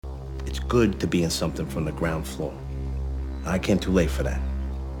good to be in something from the ground floor. I came too late for that.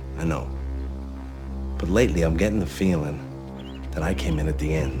 I know. But lately, I'm getting the feeling that I came in at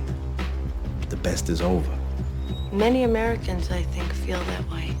the end. The best is over. Many Americans, I think, feel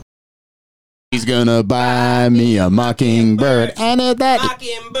that way. He's gonna buy me a mockingbird, and if that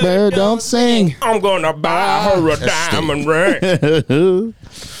bird don't sing, I'm gonna buy her a diamond ring.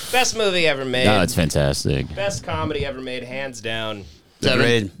 Best movie ever made. No, it's fantastic. Best comedy ever made, hands down.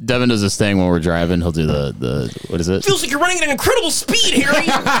 Devin does this thing when we're driving. He'll do the what is it? Feels like you're running at an incredible speed, Harry.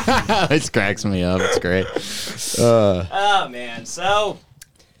 It cracks me up. It's great. Oh, man. So,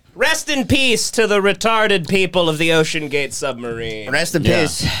 rest in peace to the retarded people of the Ocean Gate submarine. Rest in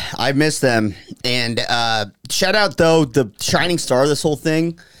peace. I miss them. And shout out, though, the shining star of this whole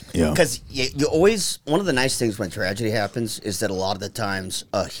thing. Yeah. Because you always, one of the nice things when tragedy happens is that a lot of the times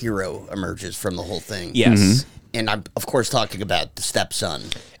a hero emerges from the whole thing. Yes. Mm-hmm. And I'm, of course, talking about the stepson.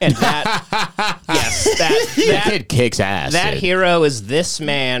 And that, yes, That kid kicks ass. that dude. hero is this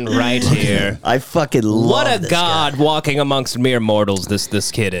man right here. I fucking love What a this god guy. walking amongst mere mortals this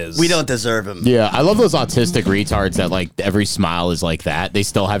kid is. We don't deserve him. Yeah, I love those autistic retards that like every smile is like that. They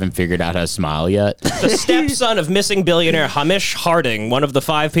still haven't figured out how to smile yet. The stepson of missing billionaire Hamish Harding, one of the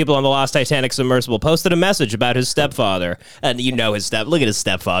 5 people on the Lost Titanic submersible, posted a message about his stepfather. And you know look at his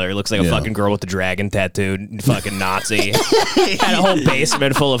stepfather. He looks like a fucking girl with the dragon tattooed, fucking Nazi. Had a whole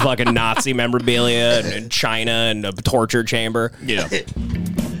basement full of fucking Nazi memorabilia and china and a torture chamber. Yeah.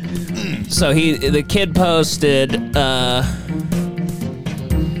 So the kid posted,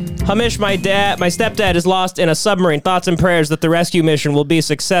 Hamish, my stepdad is lost in a submarine. Thoughts and prayers that the rescue mission will be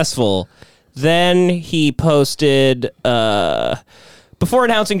successful. Then he posted, before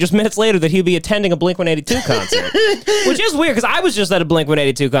announcing just minutes later that he'd be attending a Blink-182 concert. Which is weird, because I was just at a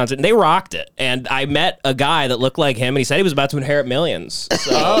Blink-182 concert, and they rocked it. And I met a guy that looked like him, and he said he was about to inherit millions.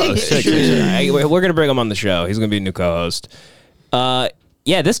 So, we're going to bring him on the show. He's going to be a new co-host.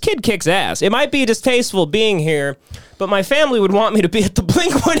 Yeah, this kid kicks ass. It might be distasteful being here, but my family would want me to be at the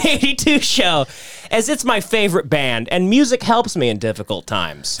Blink-182 show, as it's my favorite band, and music helps me in difficult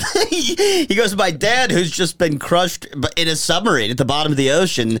times. He goes, my dad, who's just been crushed in a submarine at the bottom of the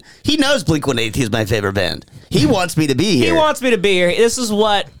ocean, he knows Blink-182 is my favorite band. He wants me to be here. He wants me to be here. This is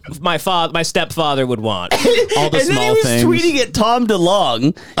what my stepfather would want. All the And then small he was things. tweeting at Tom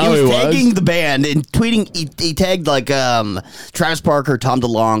DeLonge. Oh, He he was was? tagging the band and tweeting. He tagged like Travis Barker, Tom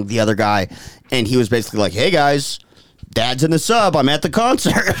DeLonge, the other guy, and he was basically like, "Hey guys, Dad's in the sub. I'm at the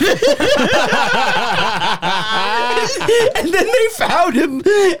concert." And then they found him,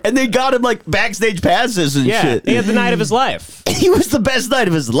 and they got him like backstage passes and Yeah, shit. he had the night of his life. He was the best night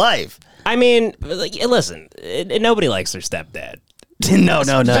of his life. I mean, listen, nobody likes their stepdad. No.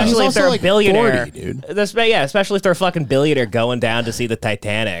 Especially if also they're like a billionaire. 40, dude. Yeah, especially if they're a fucking billionaire going down to see the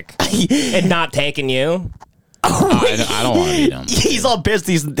Titanic and not taking you. I don't want to meet him. He's all pissed.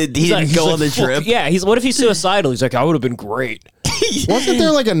 He didn't go on the trip. Yeah, what if he's suicidal? He's like, I would have been great. Wasn't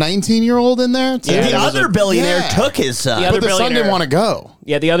there like a 19-year-old in there? Yeah, The there was other billionaire Yeah. took his son. The other But the son billionaire- didn't want to go.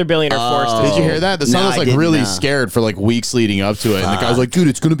 Yeah, the other billionaire forced him. Did you hear that? The son No, was I like didn't really know. scared for like weeks leading up to it. And the guy was like, dude,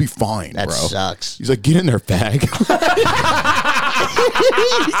 it's going to be fine, That bro. sucks. He's like, get in there, fag.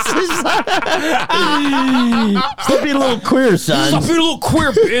 Stop being a little queer, son. Stop being a little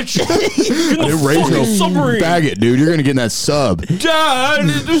queer, bitch. Hey, Rachel, bag it, dude. You're going to get in that sub. Dad,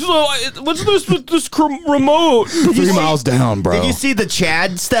 what's this with this remote? 3 miles down, bro. Did you see the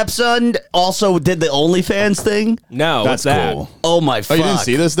Chad stepson also did the OnlyFans thing? No, That's what's that? cool. Oh my Oh, fuck. you didn't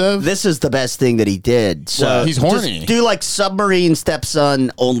see this, Dev? This is the best thing that he did. So Well, he's horny. Just do like submarine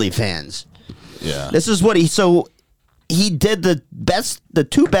stepson OnlyFans. Yeah. This is what he did the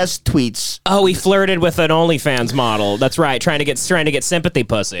 2 best tweets. Oh, he flirted with an OnlyFans model. That's right, trying to get sympathy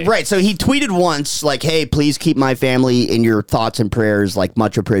pussy. Right, so he tweeted once like, "Hey, please keep my family in your thoughts and prayers, like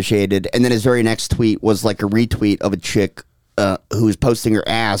much appreciated." And then his very next tweet was like a retweet of a chick who's posting her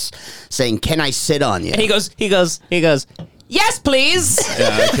ass saying, "Can I sit on you?" And he goes, yes, please.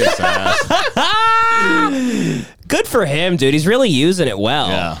 Yeah, that kicks ass. Good for him, dude. He's really using it well.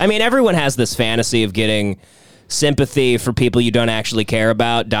 Yeah. I mean, everyone has this fantasy of getting sympathy for people you don't actually care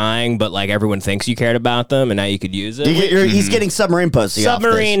about dying, but like everyone thinks you cared about them, and now you could use it. He's getting submarine pussy. off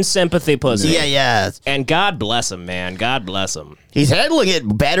Submarine this. sympathy pussy. Yeah. And God bless him, man. God bless him. He's handling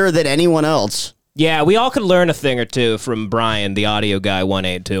it better than anyone else. Yeah, we all could learn a thing or two from Brian, the audio guy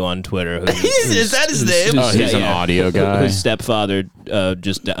 182 on Twitter. Is that his name? Oh, he's an audio guy. Whose stepfather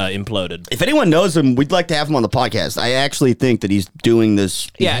just imploded. If anyone knows him, we'd like to have him on the podcast. I actually think that he's doing this,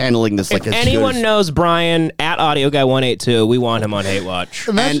 he's handling this like if anyone knows Brian at audio guy 182, we want him on Hate Watch.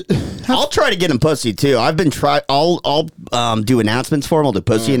 And I'll try to get him pussy too. I've been I'll do announcements for him. I'll do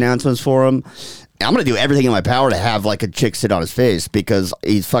pussy announcements for him. I'm gonna do everything in my power to have like a chick sit on his face because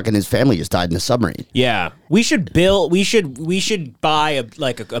his family just died in a submarine. Yeah, we should build. We should buy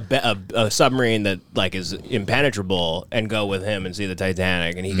a submarine that like is impenetrable and go with him and see the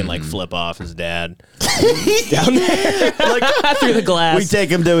Titanic, and he can like flip off his dad down there like through the glass. We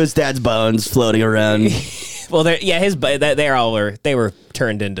take him to his dad's bones floating around. Well, they were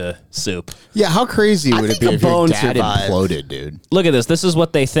turned into soup. Yeah, how crazy would it be if your dad survived. imploded, dude? Look at this. This is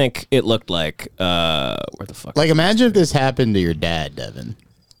what they think it looked like. Where the fuck? Like, imagine if this happened to your dad, Devin.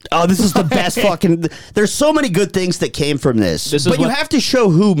 Oh, this is the best fucking. There's so many good things that came from this. But you have to show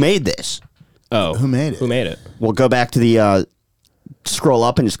who made this. Oh, Who made it? Who made it? We'll go back to the. Scroll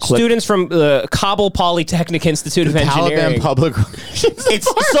up and just click. Students from the Kabul Polytechnic Institute of Engineering. Taliban public. It's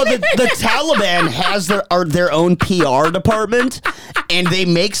so the Taliban has their own PR department, and they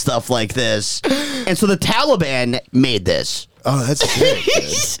make stuff like this. And so the Taliban made this. Oh, that's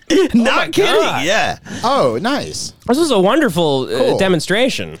sick. Not kidding. God. Yeah. Oh, nice. This was a wonderful Cool.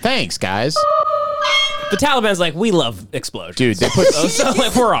 demonstration. Thanks, guys. The Taliban's like, we love explosions. Dude, they put. So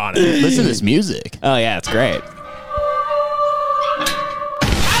like, we're on it. Listen to this music. Oh, yeah, it's great.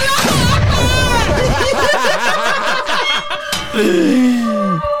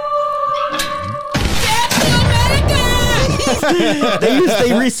 They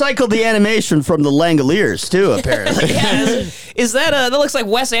recycled the animation from the Langoliers too, apparently. Is that that looks like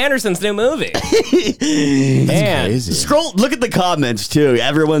Wes Anderson's new movie? Man. Crazy. Look at the comments too.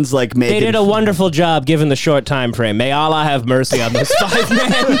 Everyone's like making. They did a wonderful job given the short time frame. May Allah have mercy on those 5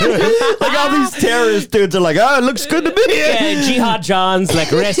 men. Like all these terrorist dudes are like, oh, it looks good to me. Yeah, Jihad John's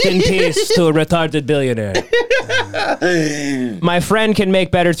like, rest in peace to a retarded billionaire. My friend can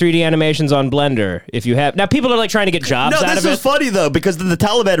make better 3D animations on Blender if you have. Now people are like trying to get jobs No, out this of it. is funny though because the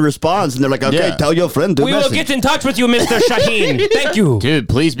Taliban responds and they're like, okay, Yeah. tell your friend to We will message. get in touch with you, Mr. Shaheen. Thank you. Dude,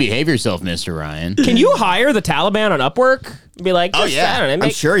 please behave yourself, Mr. Ryan. Can you hire the Taliban on Upwork? Be like, Oh, just, yeah. I don't know,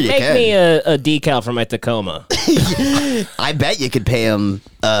 I'm sure you make can. me a decal for my Tacoma. I bet you could pay him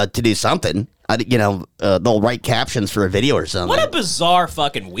to do something. They'll write captions for a video or something. What a bizarre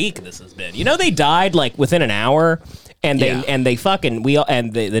fucking week this has been. You know, they died like within an hour. And they fucking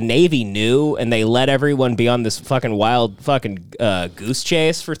the Navy knew, and they let everyone be on this fucking wild fucking goose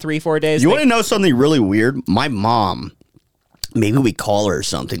chase for 3-4 days. You want to know something really weird? My mom, maybe we call her or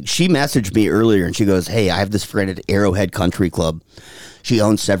something. She messaged me earlier and she goes, "Hey, I have this friend at Arrowhead Country Club. She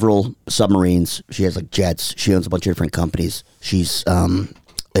owns several submarines. She has like jets. She owns a bunch of different companies. She's an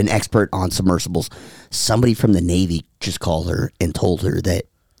expert on submersibles. Somebody from the Navy just called her and told her that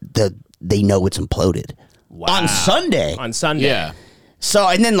they know it's imploded." Wow. On Sunday. Yeah. So,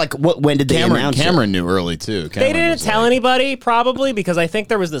 and then, like, when did they announce it? Cameron knew early, too. They Cameron didn't was tell like- anybody, probably, because I think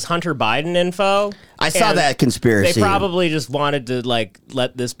there was this Hunter Biden info. I saw and that conspiracy. They probably just wanted to, like,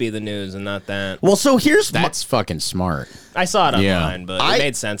 let this be the news and not that. Well, so here's That's fucking smart. I saw it Yeah. online, but I- it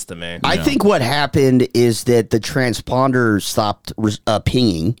made sense to me. I think what happened is that the transponder stopped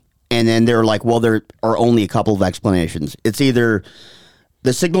pinging, and then they're like, well, there are only a couple of explanations. It's either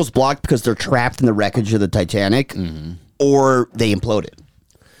the signal's blocked because they're trapped in the wreckage of the Titanic, or they imploded.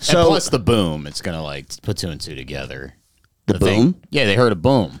 So, And plus the boom, it's gonna like put 2 and 2 together. The boom? Yeah, they heard a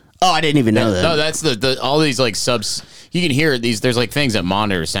boom. oh, I didn't even know that. No, that's the all these like subs. You can hear these. There's like things that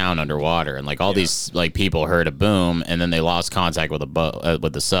monitor sound underwater, and like all these like people heard a boom, and then they lost contact with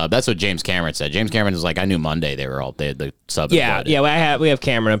with the sub. That's what James Cameron said. James Cameron was like, I knew Monday the sub. Yeah, imploded. we have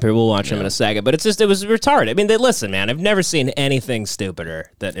Cameron up here. We'll watch him in a second. But it was retarded. I mean, listen, man, I've never seen anything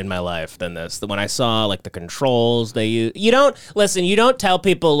stupider in my life than this. When I saw like the controls they use, you don't tell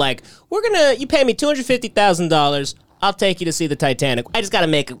people like, you pay me $250,000. I'll take you to see the Titanic. I just got to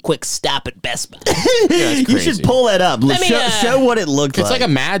make a quick stop at Best Buy. You should pull that up. Show what it looked It's like. like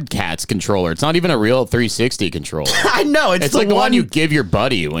a Mad Catz controller. It's not even a real 360 controller. I know. It's like the one you give your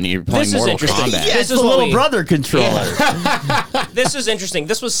buddy when you're playing This is Mortal interesting. Kombat. Yeah, This it's is the what little we- brother controller. This is interesting.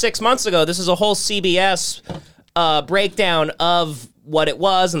 This was 6 months ago. This is a whole CBS breakdown of what it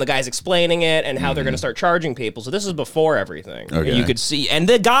was and the guy's explaining it and how they're going to start charging people. So this is before everything. Okay. And you could see, and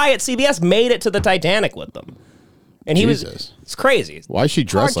the guy at CBS made it to the Titanic with them. And he Jesus. it's crazy. Why is she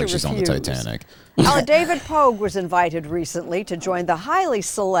dressed Hard like to she's on the refuse. Titanic? Our David Pogue was invited recently to join the highly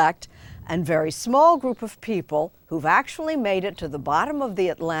select and very small group of people who've actually made it to the bottom of the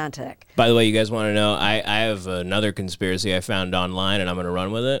Atlantic. By the way, you guys want to know, I have another conspiracy I found online, and I'm going to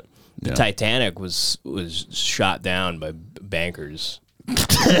run with it. The Titanic was shot down by bankers.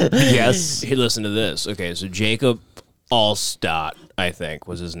 Yes. Hey, listen to this. Okay, so Jacob Allstott, I think,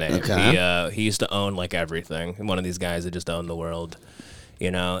 was his name. Okay. He used to own like everything. One of these guys that just owned the world,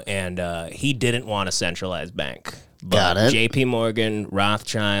 and he didn't want a centralized bank. But Got it. J.P. Morgan,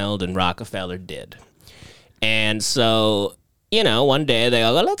 Rothschild, and Rockefeller did. And so, one day they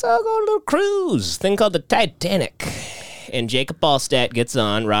all go, let's all go on a little cruise, thing called the Titanic. And Jacob Allstott gets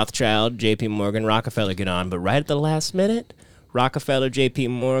on, Rothschild, J.P. Morgan, Rockefeller get on, but right at the last minute, Rockefeller, J.P.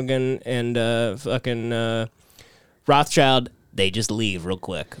 Morgan, and Rothschild, they just leave real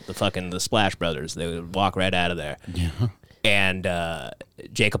quick. The Splash Brothers, they would walk right out of there. Yeah. And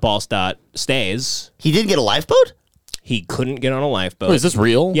Jacob Allstott stays. He didn't get a lifeboat? He couldn't get on a lifeboat. Wait, is this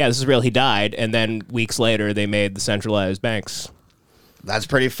real? Yeah, this is real. He died, and then weeks later, they made the centralized banks. That's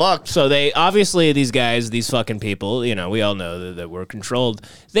pretty fucked. So they, obviously, these guys, these fucking people, we all know that we're controlled.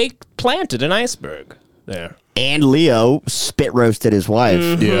 They planted an iceberg there. And Leo spit roasted his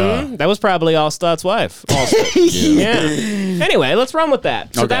wife. Yeah. That was probably Allstott's wife. Yeah. Anyway, let's run with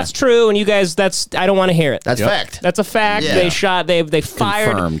that. So that's true, and you guys, I don't want to hear it. That's fact. That's a fact. Yeah. They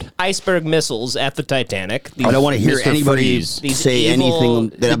fired Confirmed. iceberg missiles at the Titanic. I don't want to hear Mr. anybody Freeze. say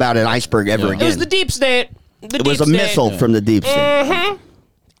anything about an iceberg ever again. It was the deep state. It was a missile from the deep state.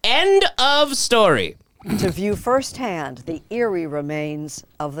 End of story. To view firsthand the eerie remains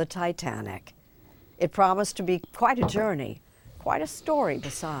of the Titanic. It promised to be quite a journey, quite a story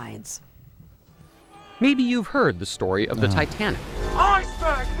besides. Maybe you've heard the story of the Titanic.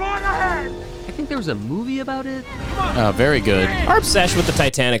 Iceberg, right ahead! I think there was a movie about it. Very good. Our obsession with the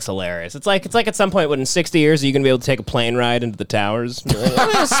Titanic's hilarious. It's like at some point, in 60 years, are you going to be able to take a plane ride into the towers? I'm going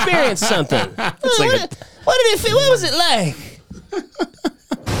to experience something. It's like What was it like?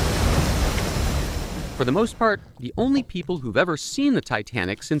 For the most part, the only people who've ever seen the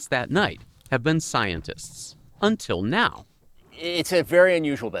Titanic since that night have been scientists. Until now. It's a very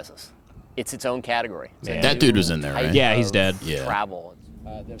unusual business. It's its own category. that dude was in there, right? Yeah, he's dead. Yeah. Travel.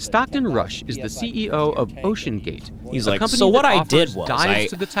 Stockton Rush is the CEO of OceanGate. He's a like, company so what that I did offers was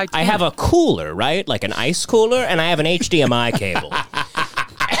dives to the Titanic. I have a cooler, right? Like an ice cooler, and I have an HDMI cable.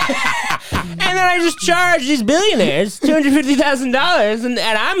 And then I just charge these billionaires $250,000, and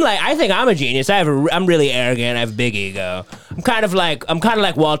I'm like, I think I'm a genius. I'm really arrogant. I have a big ego. I'm kind of like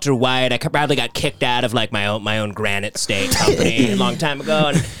Walter White. I probably got kicked out of like my own Granite State company a long time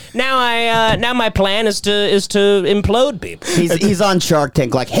ago, and now my plan is to implode people. He's on Shark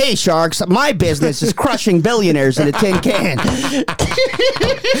Tank like, hey, sharks, my business is crushing billionaires in a tin can.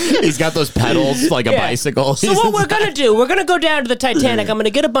 He's got those pedals like a bicycle. So what we're gonna do? We're gonna go down to the Titanic. I'm gonna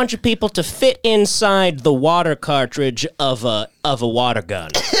get a bunch of people to fit inside the water cartridge of a water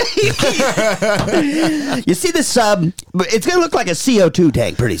gun. You see this sub? It's going to look like a CO2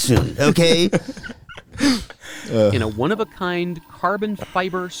 tank pretty soon, okay? In a one-of-a-kind carbon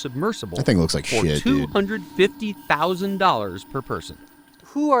fiber submersible. That thing looks like for shit, dude. $250,000 per person.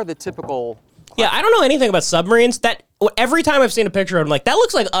 Who are the typical... Yeah, I don't know anything about submarines. That every time I've seen a picture of them, like, that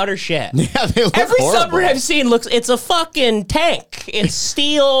looks like utter shit. Yeah, they look Every horrible. submarine I've seen it's a fucking tank. It's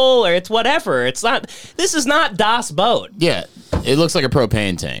steel or it's whatever. It's not. This is not Das Boat. Yeah, it looks like a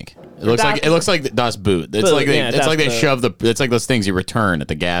propane tank. It looks like the Das Boot. It's Boot, like yeah, Das they Boot. shove the. It's like those things you return at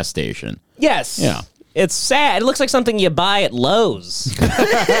the gas station. Yes. Yeah. It's sad. It looks like something you buy at Lowe's.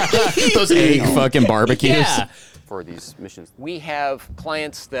 Those egg fucking barbecues. Yeah. For these missions. We have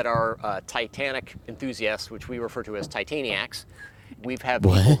clients that are Titanic enthusiasts, which we refer to as Titaniacs. We've had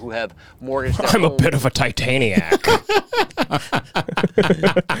people who have mortgaged their I'm a home bit of a Titaniac.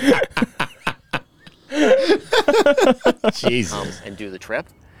 Jesus. and do the trip.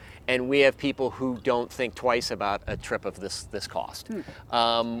 And we have people who don't think twice about a trip of this cost.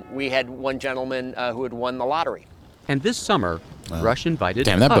 We had one gentleman who had won the lottery. And this summer, Rush invited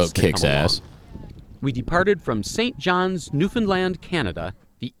Damn, that us boat to kicks come along. ass. We departed from St. John's, Newfoundland, Canada,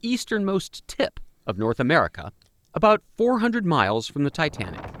 the easternmost tip of North America, about 400 miles from the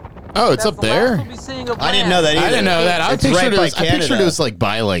Titanic. Oh, it's up there. I didn't know that either. I didn't know that. I It's pictured right it by was. I pictured Canada. it was like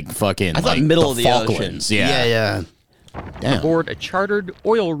by like fucking. I thought like middle of the Falklands. ocean. Yeah. Damn. Aboard a chartered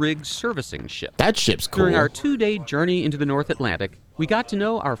oil rig servicing ship. That ship's cool. During our 2-day journey into the North Atlantic, we got to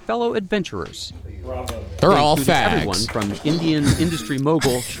know our fellow adventurers. They're all Including everyone fags. from Indian industry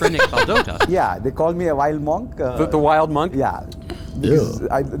mogul Shrenik Baldota Yeah, they call me a wild monk. The wild monk? Yeah. because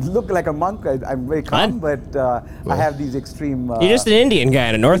I look like a monk. I'm very calm, but I have these extreme. You're just an Indian guy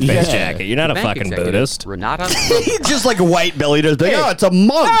in a North Face jacket. You're not a Bank fucking executive Buddhist. Renata. He's just like a white belly. Just like, oh, it's a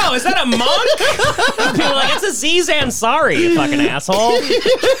monk. Oh, is that a monk? People are like, it's Aziz Ansari, you fucking asshole.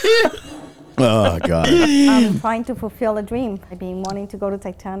 Oh, God. I'm trying to fulfill a dream. I've been wanting to go to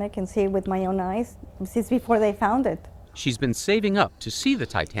Titanic and see it with my own eyes since before they found it. She's been saving up to see the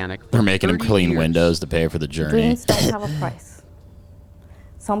Titanic. They're making him 30 clean years. windows to pay for the journey. Dreams don't have a price.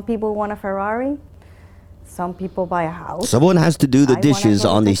 Some people want a Ferrari. Some people buy a house. Someone has to do the I wanna dishes go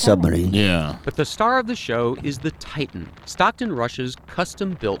to on the Titanic. submarine. Yeah. But the star of the show is the Titan, Stockton Rush's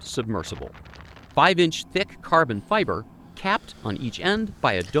custom-built submersible. 5-inch thick carbon fiber, capped on each end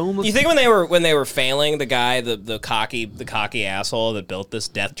by a dome of... You think when they were failing, the guy, the cocky asshole that built this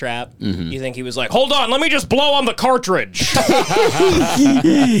death trap, you think he was like, hold on, let me just blow on the cartridge.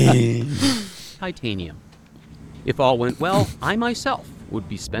 titanium. If all went well, I myself would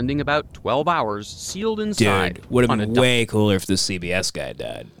be spending about 12 hours sealed inside. Dude, would have on a been dump. way cooler if the CBS guy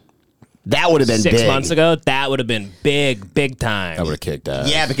died. That would have been 6 big. months ago, that would have been big time. I would have kicked that.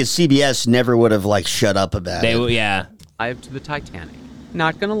 Yeah, because CBS never would have like shut up about it. Yeah. Dive to the Titanic.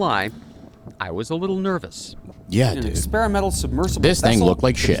 Not gonna lie, I was a little nervous. Yeah, An dude. experimental submersible This thing vessel looked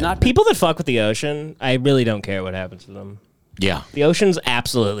like that has shit. not been- People that fuck with the ocean, I really don't care what happens to them. Yeah. The ocean's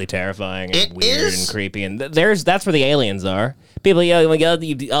absolutely terrifying and It weird is. and creepy, and that's where the aliens are. People,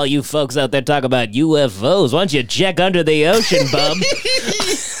 all you folks out there talk about UFOs. Why don't you check under the ocean, bub?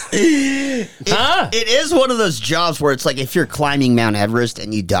 Huh? It is one of those jobs where it's like if you're climbing Mount Everest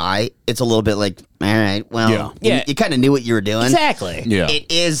and you die, it's a little bit like, all right, well, Yeah. you kind of knew what you were doing. Exactly. Yeah.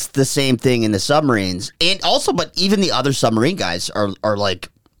 It is the same thing in the submarines. And also, but even the other submarine guys are like,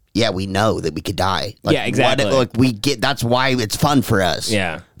 yeah, we know that we could die. Like, Yeah, exactly. we get, that's why it's fun for us.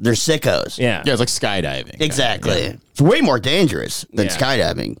 Yeah. They're sickos. Yeah. Yeah, it's like skydiving. Exactly. Yeah. It's way more dangerous than Yeah.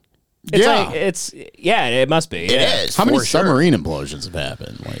 skydiving. It's Yeah. like, it must be. It yeah. is. How many for sure. submarine implosions have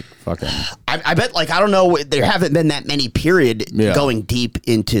happened? Like, fucking. I bet, like, I don't know, there haven't been that many, period, Yeah. going deep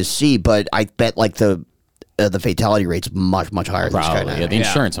into sea, but I bet, like, the fatality rate's much higher than Probably. skydiving. Yeah, the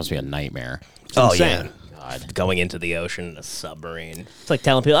insurance must be a nightmare. Oh, Insane. yeah. God, going into the ocean in a submarine. It's like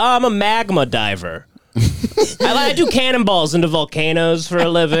telling people, oh, I'm a magma diver. I do cannonballs into volcanoes for a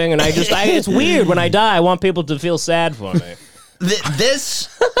living, and it's weird when I die. I want people to feel sad for me. This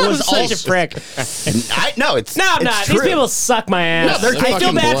I'm was such also... a prick. No, it's No, I'm it's not. true. These people suck my ass. No, they're I feel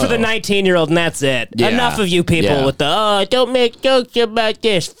fucking bad for the blow. 19-year-old, and that's it. Yeah. Enough of you people Yeah. with the, don't make jokes about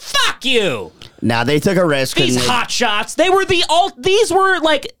this. Fuck you. Now, they took a risk. These and they- hot shots, these were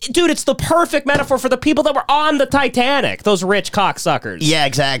like, dude, it's the perfect metaphor for the people that were on the Titanic, those rich cocksuckers. Yeah,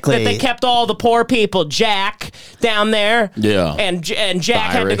 exactly. That they kept all the poor people, Jack, down there. Yeah. And Jack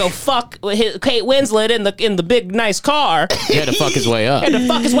The had to go Irish. fuck Kate Winslet in the big nice car. He had to fuck his way up. Had to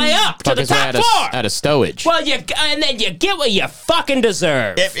fuck his way up to Fuck the his way top out of, floor. out of stowage. Well, and then you get what you fucking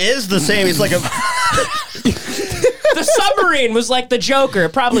deserve. It is the same. It's like a... The submarine was like the Joker.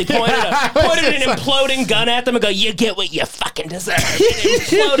 It probably pointed an imploding gun at them and go, you get what you fucking deserve. And it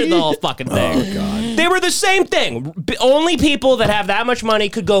imploded the whole fucking thing. Oh, God. They were the same thing. Only people that have that much money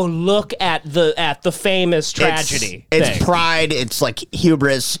could go look at the famous tragedy. It's thing. pride. It's like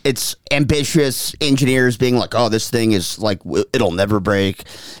hubris. It's ambitious engineers being like, oh, this thing is like, it'll never break.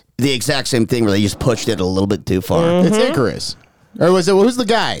 The exact same thing where they just pushed it a little bit too far. It's Icarus. Or was it, who's the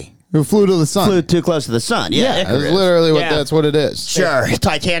guy who flew to the sun? Flew too close to the sun. Yeah, That's Icarus. literally Yeah. that's what it is. Sure,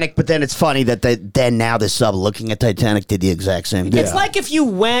 Titanic, but then it's funny that then now the sub looking at Titanic did the exact same thing. It's like if you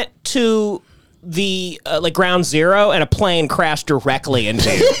went to the like ground zero and a plane crashed directly into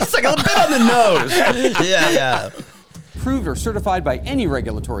you. It's like a bit on the nose. yeah. approved or certified by any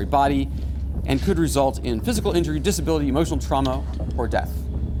regulatory body and could result in physical injury, disability, emotional trauma, or death.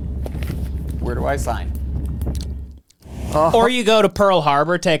 Where do I sign? Or you go to Pearl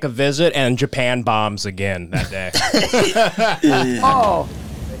Harbor, take a visit, and Japan bombs again that day. Oh.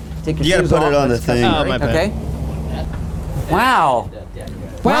 You gotta put it on the thing. Oh, my bad. Okay. Wow.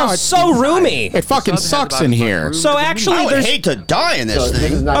 Wow, it's so roomy. It fucking sucks in here. So actually, I would there's hate to die in this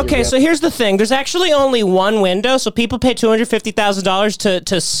thing. okay. So here's the thing: there's actually only one window, so people pay $250,000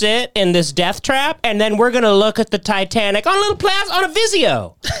 to sit in this death trap, and then we're gonna look at the Titanic on a little on a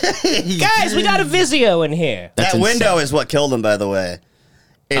Vizio. Guys, we got a Vizio in here. That window is what killed him, by the way.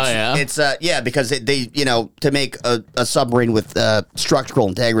 It's, Oh, yeah? It's because they to make a submarine with structural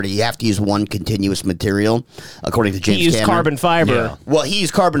integrity, you have to use one continuous material, according to James He used Cameron. carbon fiber. Yeah. Well, he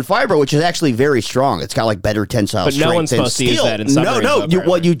used carbon fiber, which is actually very strong. It's got like better tensile But no strength one's than supposed to use steel. that in submarines, No, though,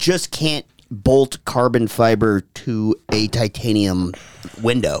 apparently. you just can't bolt carbon fiber to a titanium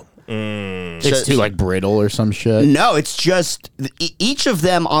window. It's too like brittle or some shit. No, it's just each of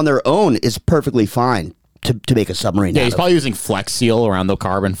them on their own is perfectly fine to make a submarine. Yeah, he's probably using Flex Seal around the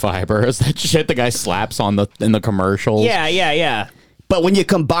carbon fibers. That shit the guy slaps on in the commercials. Yeah. But when you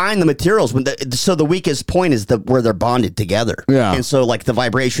combine the materials, so the weakest point is where they're bonded together. Yeah. And so like the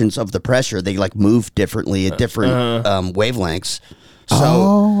vibrations of the pressure, they like move differently at different wavelengths.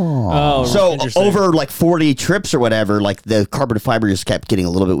 So, so over like 40 trips or whatever, like the carbon fiber just kept getting a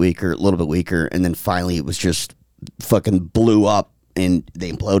little bit weaker, and then finally it was just fucking blew up and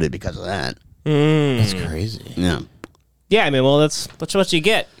they imploded because of that. That's crazy. Yeah. Yeah, I mean, well, that's what you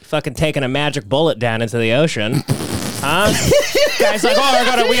get. Fucking taking a magic bullet down into the ocean. Huh? Guy's like,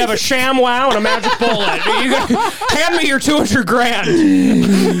 we have a ShamWow and a magic bullet. Hand me your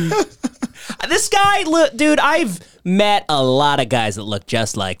 $200,000. This guy, dude, I've met a lot of guys that look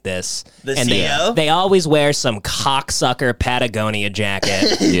just like this. They always wear some cocksucker Patagonia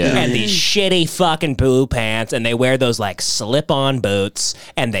jacket and these shitty fucking boo pants, and they wear those like slip-on boots,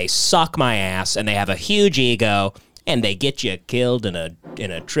 and they suck my ass, and they have a huge ego. And they get you killed in a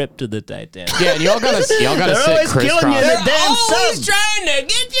trip to the Titanic. Yeah, and y'all gotta sit crisscross. Always trying to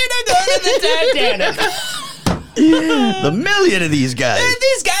get you to go to the Titanic. The million of these guys.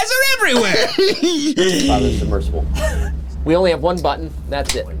 These guys are everywhere. Father submersible. We only have one button.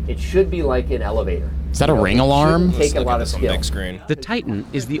 That's it. It should be like an elevator. Is that a ring alarm? Take a lot of skill. Big screen. The Titan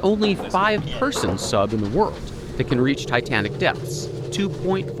is the only 5-person sub in the world that can reach Titanic depths,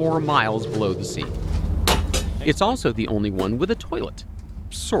 2.4 miles below the sea. It's also the only one with a toilet.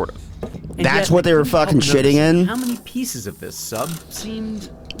 Sort of. That's what they were fucking shitting in? How many pieces of this sub seemed...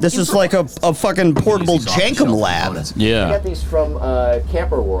 This is like a fucking portable Jankum lab. Yeah. We got these from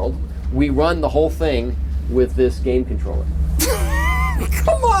Camper World. We run the whole thing with this game controller.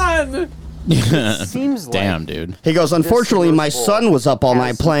 Come on! Seems like... Damn, dude. He goes, unfortunately, my son was up all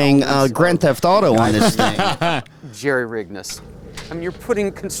night playing Grand Theft Auto on this thing. Jerry Rigness. I mean, you're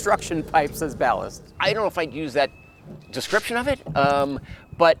putting construction pipes as ballast. I don't know if I'd use that description of it,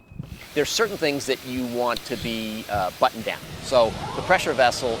 but there's certain things that you want to be buttoned down. So the pressure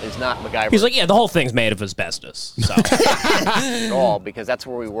vessel is not MacGyver. He's like, yeah, the whole thing's made of asbestos. So. At all, because that's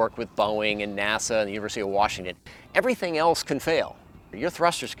where we work with Boeing and NASA and the University of Washington. Everything else can fail. Your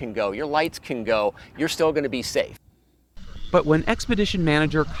thrusters can go, your lights can go, you're still going to be safe. But when expedition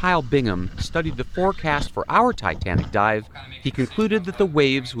manager Kyle Bingham studied the forecast for our Titanic dive, he concluded that the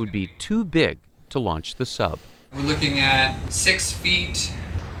waves would be too big to launch the sub. We're looking at 6 feet,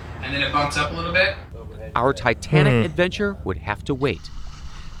 and then it bumps up a little bit. Our Titanic adventure would have to wait.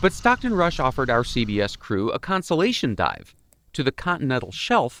 But Stockton Rush offered our CBS crew a consolation dive to the continental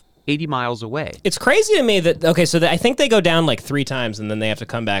shelf 80 miles away. It's crazy to me that, I think they go down like 3 times and then they have to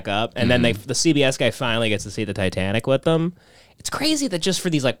come back up. And then the CBS guy finally gets to see the Titanic with them. It's crazy that just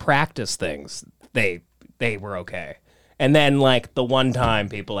for these like practice things, they were okay. And then like the one time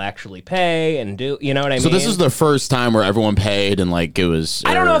people actually pay and do, you know what I mean? So this is the first time where everyone paid and like it was...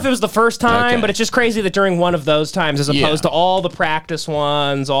 I don't know if it was the first time, but it's just crazy that during one of those times, as opposed to all the practice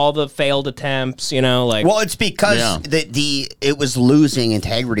ones, all the failed attempts, you know, like... Well, it's because it was losing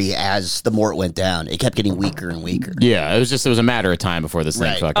integrity as the more it went down. It kept getting weaker and weaker. Yeah, it was a matter of time before this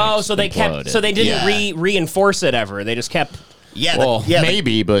thing fucking so they imploded. they didn't reinforce it ever. They just kept...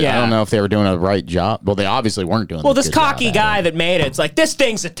 maybe, but I don't know if they were doing a right job. Well, they obviously weren't doing. Well, this cocky guy that made it's like, this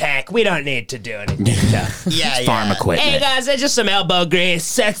thing's a tank. We don't need to do anything. Farm equipment. Hey guys, that's just some elbow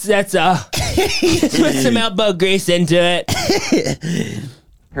grease. That's all. Just put some elbow grease into it.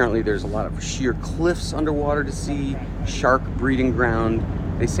 Apparently, there's a lot of sheer cliffs underwater to see, shark breeding ground.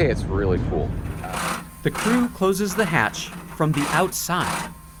 They say it's really cool. The crew closes the hatch from the outside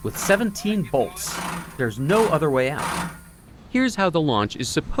with 17 bolts. There's no other way out. Here's how the launch is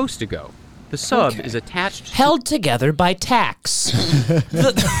supposed to go. The sub is attached... Held together by tacks.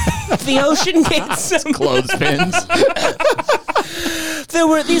 the ocean gates... Clothespins.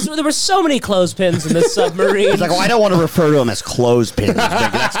 There were so many clothespins in this submarine. He's like, I don't want to refer to them as clothespins.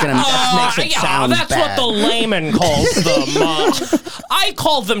 That makes it sound that's bad. what the layman calls them. I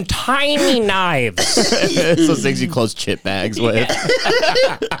call them tiny knives. It's those things you close chip bags with.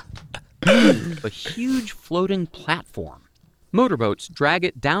 A huge floating platform. Motorboats drag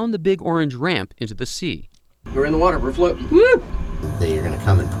it down the big orange ramp into the sea. We're in the water, we're floating. Woo! They're going to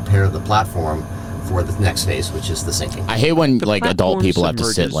come and prepare the platform for the next phase, which is the sinking. I hate when like adult platform people have to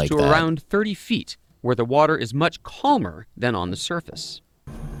sit submerges like to that. around 30 feet, where the water is much calmer than on the surface.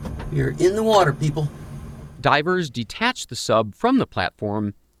 You're in the water, people. Divers detach the sub from the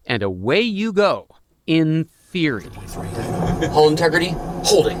platform, and away you go, in theory. Hull integrity,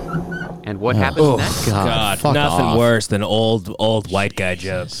 holding. And what happens next? God, nothing worse than old white guy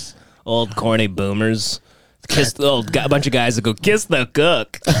jokes. Old corny boomers. Kiss the a bunch of guys that go kiss the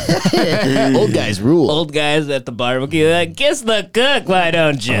cook. Old guys rule. Old guys at the barbecue like, kiss the cook, why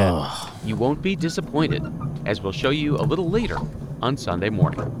don't you? You won't be disappointed, as we'll show you a little later on Sunday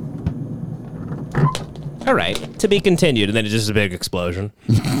morning. All right, to be continued, and then it's just a big explosion.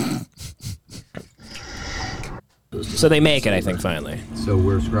 So they make it, I think, finally. So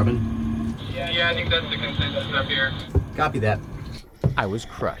we're scrubbing? Yeah, I think that's the consensus up here. Copy that. I was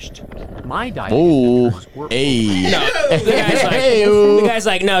crushed. My diet Oh, were hey. No, the guy's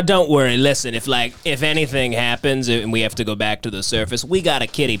like, no, don't worry. Listen, if anything happens and we have to go back to the surface, we got a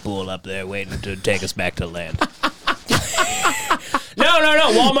kiddie pool up there waiting to take us back to land. No.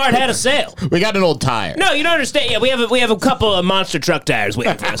 Walmart had a sale. We got an old tire. No, you don't understand. Yeah, we have a couple of monster truck tires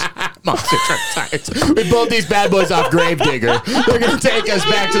waiting for us. Monster truck tires. We pulled these bad boys off Gravedigger. They're gonna take us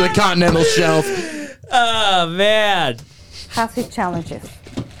back to the continental shelf. Oh man. Has its challenges,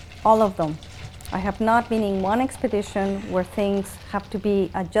 all of them. I have not been in one expedition where things have to be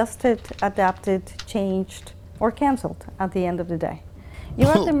adjusted, adapted, changed, or canceled at the end of the day. You're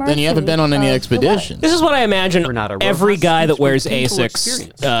at the mercy Then you haven't been on any of the expedition. This is what I imagine every guy that wears painful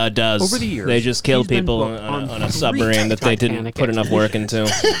Asics does. Over the years, they just kill he's been people booked on a 3 submarine that they didn't Titanic put enough work into.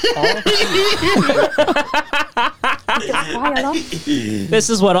 This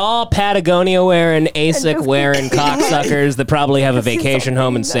is what all Patagonia wearing, ASIC wearing cocksuckers that probably have a vacation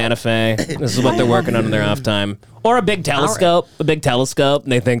home in Santa Fe. This is what they're working on in their off time. Or a big telescope, And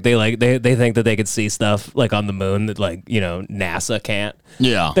they think they think that they could see stuff like on the moon that NASA can't.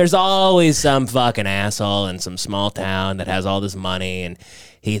 Yeah. There's always some fucking asshole in some small town that has all this money and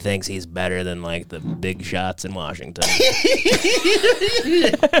he thinks he's better than like the big shots in Washington.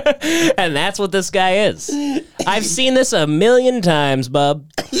 And that's what this guy is. I've seen this a million times, bub.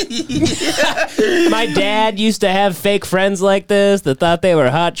 My dad used to have fake friends like this that thought they were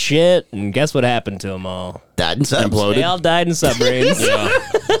hot shit, and guess what happened to them all? Died in subs. They all died in submarines.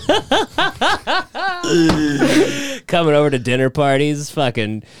 Coming over to dinner parties,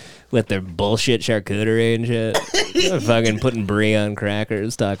 fucking with their bullshit charcuterie and shit. Fucking putting brie on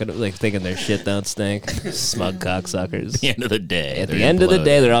crackers, thinking their shit don't stink. Smug cocksuckers. At the end of the day. At the end of the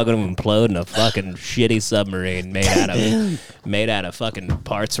day, they're all going to implode in a fucking shitty submarine made out of fucking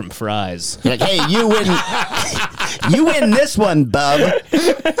parts from fries. Like, hey, you win. You win this one, bub.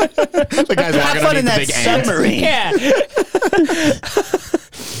 The guy's walking fun in underneath that the big ant. submarine. Yeah.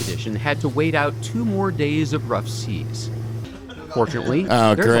 Expedition had to wait out 2 more days of rough seas. Fortunately,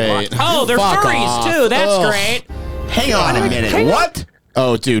 Oh, there's a great. lot Oh, they're Fuck furries off. too. That's Ugh. great. Hang on a minute. What?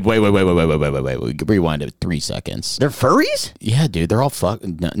 Oh, dude, wait. Rewind it 3 seconds. They're furries? Yeah, dude, they're all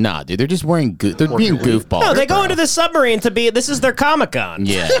fucking... Nah, dude, they're just wearing... they're being goofballs. No, they go bro. into the submarine to be... This is their Comic-Con.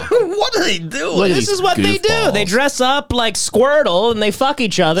 Yeah. What do they do? Look at This these is what they do. goofballs. They dress up like Squirtle and they fuck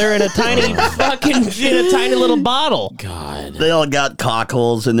each other in a tiny tiny little bottle. God. They all got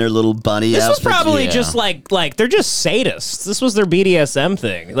cockholes in their little bunny This was outfits. probably yeah. just like they're just sadists. This was their BDSM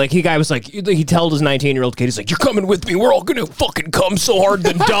thing. Like he was like, he told his 19-year-old kid, he's like, "You're coming with me. We're all gonna fucking come so hard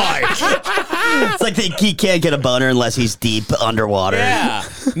then die." It's like he can't get a boner unless he's deep underwater. Yeah.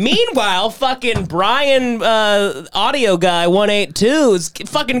 Meanwhile, fucking Brian, audio guy 182 is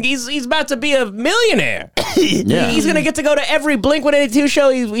fucking. He's about to be a millionaire. Yeah. He's gonna get to go to every Blink-182 show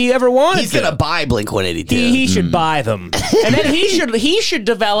he ever wanted. He's gonna buy Blink-182. He should buy them, and then he should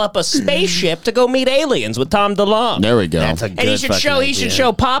develop a spaceship to go meet aliens with Tom DeLonge. There we go. That's a good And he should fucking idea.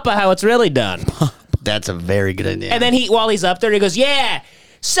 show Papa how it's really done. That's a very good idea. And then while he's up there, he goes, "Yeah,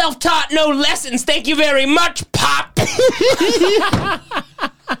 self-taught, no lessons. Thank you very much, Pop." Look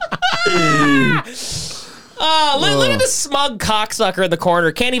at this smug cocksucker in the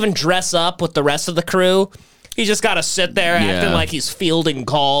corner. Can't even dress up with the rest of the crew. He's just got to sit there acting like he's fielding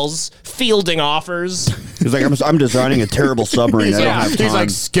calls, fielding offers. He's like, I'm designing a terrible submarine. I don't have time. He's like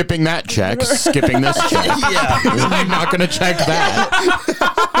skipping that check, skipping this check. Yeah. I'm not gonna check that.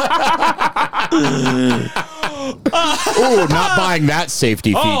 Oh, not buying that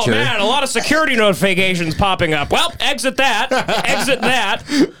safety feature. Oh man, a lot of security notifications popping up. Well, exit that. Exit that.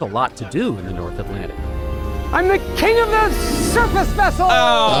 a lot to do in the North Atlantic. I'm the king of the surface vessel!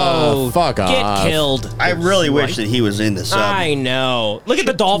 Oh, fuck get off. killed. I really wish that he was in the sub. I know. Look at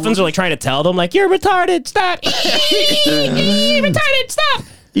the dolphins are like trying to tell them, like, "You're retarded. Stop. You're retarded. Stop."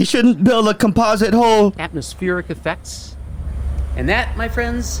 You shouldn't build a composite hull. Atmospheric effects. And that, my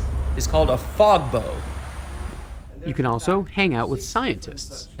friends, is called a fog bow. You can also hang out with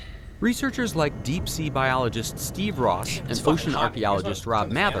scientists. Researchers like deep-sea biologist Steve Ross and ocean archaeologist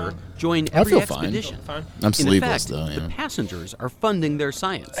Rob Mather join I every feel fine. expedition. I'm sleepless, In effect, though, yeah. the passengers are funding their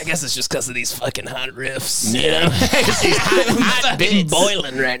science. I guess it's just because of these fucking hot riffs. Yeah. These hot bits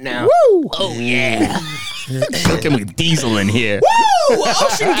boiling right now. Woo! Oh, yeah. Cooking with diesel in here. Woo!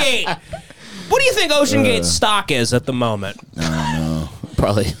 Ocean Gate! What do you think Ocean Gate's stock is at the moment? I don't know.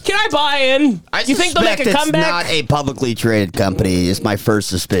 Probably. Can I buy in? You think they'll make a It's comeback? not a publicly traded company. Is my first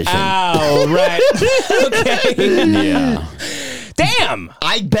suspicion. Oh, right. Okay. Yeah. Damn.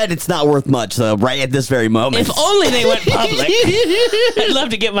 I bet it's not worth much though. Right at this very moment. If only they went public. I'd love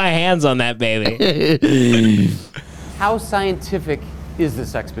to get my hands on that baby. How scientific is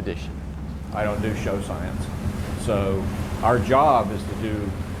this expedition? I don't do show science. So our job is to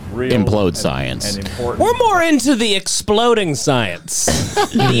do real Implode science. and important. We're more into the exploding science.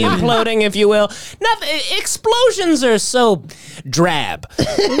 The imploding, if you will. Explosions are so drab.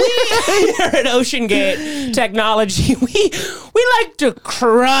 We here at Ocean Gate Technology, we like to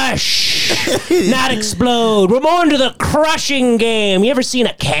crush, not explode. We're more into the crushing game. You ever seen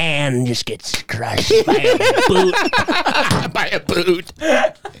a can just gets crushed by a boot? By a boot.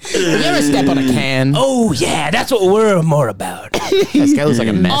 You ever step on a can? Oh, yeah, that's what we're more about. This guy looks like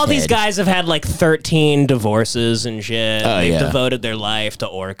a meth All these head. guys have had like 13 divorces and shit. Oh, They've yeah. devoted their life to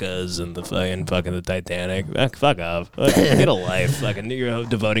orcas and the fucking the Titanic. Fuck off. Get a life. Fucking you're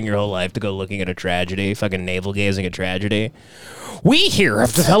devoting your whole life to go looking at a tragedy. Fucking navel gazing at tragedy. We here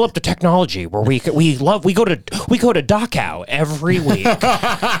have developed a technology where we go to Dachau every week.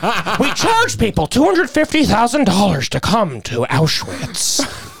 We charge people $250,000 to come to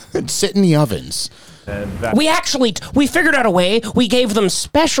Auschwitz and sit in the ovens. We figured out a way. We gave them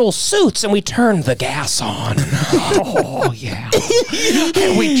special suits and we turned the gas on. Oh, yeah.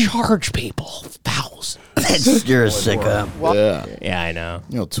 And we charge people thousands. You're a sicko. Yeah, I know.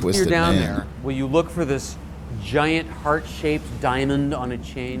 You'll twist You're it, down man. there. Will you look for this giant heart-shaped diamond on a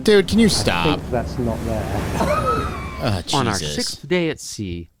chain? Dude, can you stop? That's not there. On our Jesus. 6th day at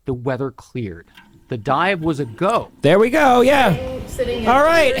sea, the weather cleared. The dive was a go. There we go, yeah. All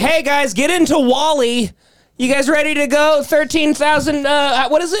right, hey guys, get into Wally. You guys ready to go? 13,000,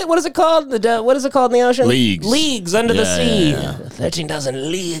 what is it? What is it called? What is it called in the ocean? Leagues. Leagues under the Yeah, sea. yeah.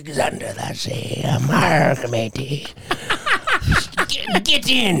 13,000 leagues under the sea. Mark, matey. Get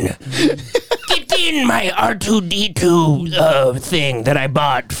in. Get in my R2-D2 thing that I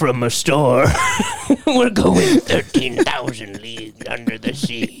bought from a store. We're going 13,000 leagues under the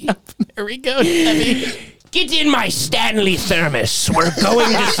sea. There we go, Debbie. Get in my Stanley thermos. We're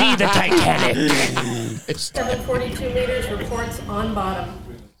going to see the Titanic. 742 meters, reports on bottom.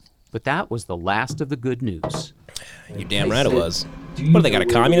 But that was the last of the good news. You're damn right it was. What, do they got a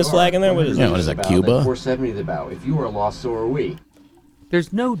communist flag in there? What is Yeah, that? what is that, Cuba? 470 is about. If you are lost, so are we.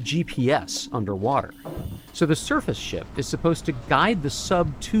 There's no GPS underwater, so the surface ship is supposed to guide the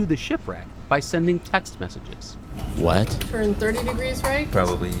sub to the shipwreck by sending text messages. What? Turn 30 degrees right.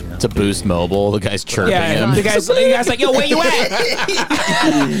 Probably, yeah. It's a Boost Mobile. The guy's chirping him. The guy's like, yo, where you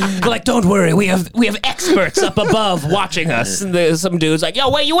at? They're like, don't worry, we have experts up above watching us. And some dude's like, yo,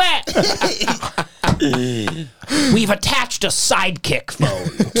 where you at? We've attached a sidekick phone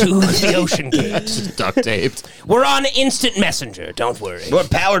to the Ocean Gate. Duct taped. We're on instant messenger, don't worry. We're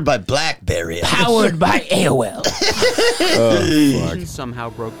powered by BlackBerry. Powered by AOL. The engine somehow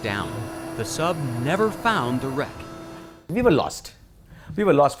broke down. The sub never found the wreck. We were lost. We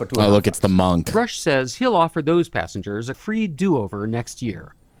were lost for 2 Oh, hours. look, it's the monk. Rush says he'll offer those passengers a free do-over next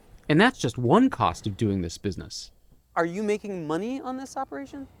year. And that's just one cost of doing this business. Are you making money on this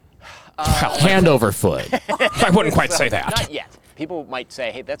operation? Hand over foot. I wouldn't quite say that. Not yet. People might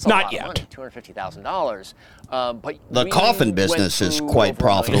say, hey, that's a Not lot yet. of money, $250,000. But The we coffin went business is through quite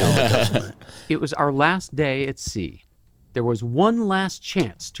over $1 million. profitable. It was our last day at sea. There was one last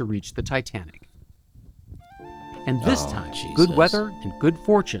chance to reach the Titanic. And this time, good weather and good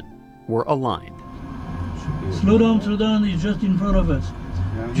fortune were aligned. Slow down, it's just in front of us.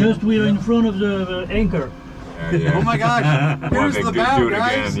 Just we are in front of the anchor. Yeah. Oh my gosh, here's the bow, do it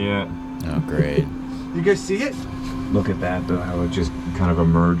guys. again, yeah. Oh, great. You guys see it? Look at that, though, how it just kind of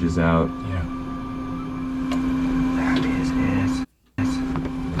emerges out. Yeah. That is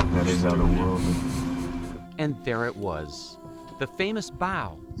it. That is how the world is. And there it was. The famous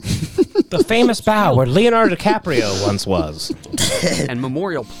bow. The famous bow where Leonardo DiCaprio once was. And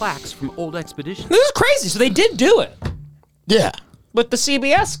memorial plaques from old expeditions. This is crazy. So they did do it. Yeah. With the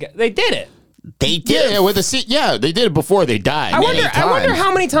CBS guy. They did it. They did. Yeah, with the yeah, they did it before they died. I wonder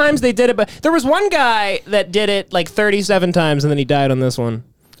how many times they did it, but there was one guy that did it like 37 times and then he died on this one.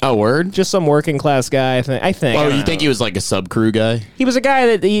 Oh, word? Just some working class guy. I think. Oh, you think he was like a sub crew guy? He was a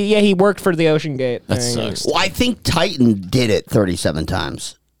guy that he worked for the Ocean Gate. That thing. sucks. Well, I think Titan did it 37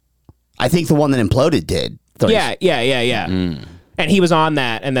 times. I think the one that imploded did. 30. Yeah. And he was on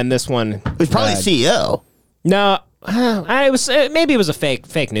that, and then this one It was probably CEO. No, it was maybe it was a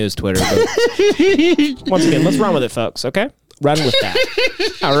fake news Twitter. But once again, let's run with it, folks. Okay, run with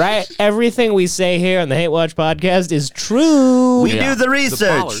that. All right, everything we say here on the Hate Watch podcast is true. We do the The research.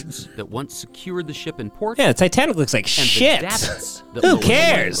 bollards that once secured the ship in port. Yeah, the Titanic looks like and shit. The davits that Who lowered the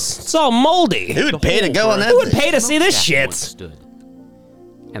cares? lifeboat. It's all moldy. Who would pay to go on that? Who would thing? pay to see this Smokestack shit? once stood.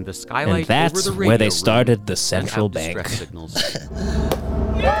 And the skylight And that's over the where they radio started room the central sent out bank. distress signals.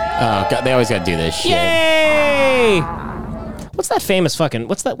 Oh, God, they always got to do this shit. Yay! What's that famous fucking?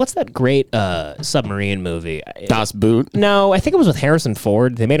 What's that great submarine movie? Das Boot? No, I think it was with Harrison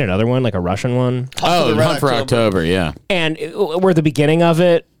Ford. They made another one, like a Russian one. Oh, Hunt for October, yeah. And where the beginning of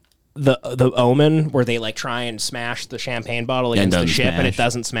it, the Omen, where they like try and smash the champagne bottle against the doesn't ship, and it smash.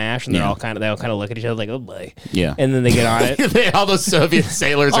 doesn't smash, and they all kind of look at each other like, oh boy, Yeah. and then they get on it. All those Soviet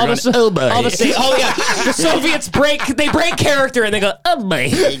sailors are All going, the, oh, boy. oh yeah, the Soviets break character and they go, oh boy.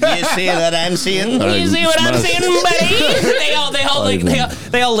 You see what I'm seeing? You see what I'm saying, buddy?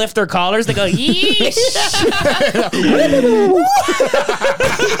 They all lift their collars. They go, yeesh.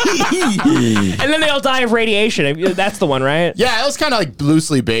 And then they all die of radiation. That's the one, right? Yeah, it was kind of like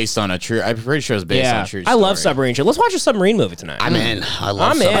loosely based on a true. I'm pretty sure it was based on a true I love story. submarine shit. Let's watch a submarine movie tonight. I'm in. I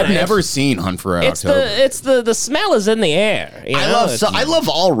love I'm in. I've never seen Hunt for October. It's the smell is in the air. You know? I love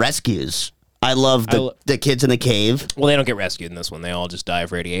all rescues. I love the kids in the cave. Well, they don't get rescued in this one. They all just die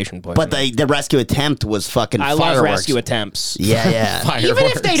of radiation poisoning. But the rescue attempt was fucking I fireworks. love rescue attempts. Yeah. Even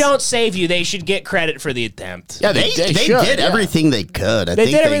if they don't save you, they should get credit for the attempt. Yeah, they should, did yeah. everything they could. They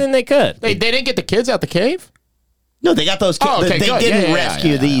did everything they could. They didn't get the kids out the cave? No, they got those kids. Oh, okay, they good. didn't Yeah,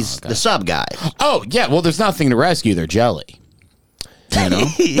 rescue okay. the sub guy. Oh, yeah. Well, there's nothing to rescue. They're jelly. You know?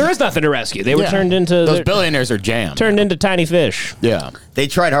 There is nothing to rescue. They were turned into Those billionaires are jammed. turned into tiny fish. Yeah. They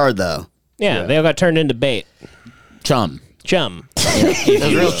tried hard though. Yeah, they all got turned into bait. Chum. It was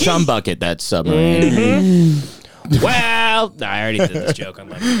a real chum bucket, that submarine. Well, I already did this joke on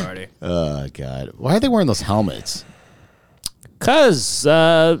Lemon Party. Oh, God. Why are they wearing those helmets? Because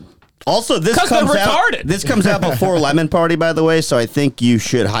Also, this they're comes out. retarded. This comes out before Lemon Party, by the way. So I think you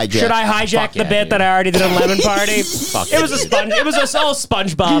should hijack. Should I hijack the bit that I already did on Lemon Party? It was a sponge. It was a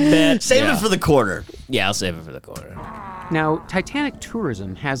SpongeBob bit. Save it for the quarter. Yeah, I'll save it for the quarter. Now, Titanic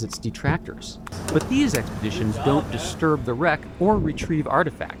tourism has its detractors, but these expeditions don't disturb the wreck or retrieve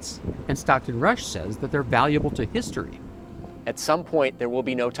artifacts, and Stockton Rush says that they're valuable to history. At some point, there will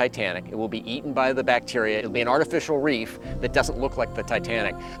be no Titanic. It will be eaten by the bacteria. It'll be an artificial reef that doesn't look like the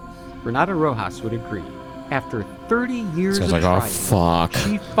Titanic. Renata Rojas would agree. After 30 years So of it's like, oh, trying, fuck.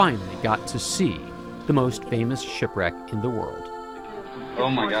 she finally got to see the most famous shipwreck in the world. Oh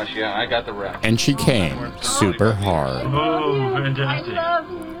my gosh, yeah, I got the wreck. And she came super hard. Oh, fantastic.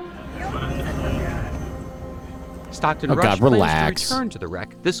 Stockton Oh, Rush God, plans relax. to return to the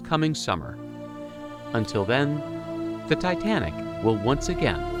wreck this coming summer. Until then, the Titanic will once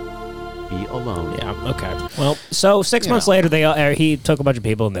again be alone. Yeah. Okay. Well, so 6 months later, he took a bunch of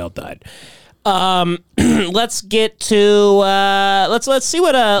people and they all died. Let's get to let's see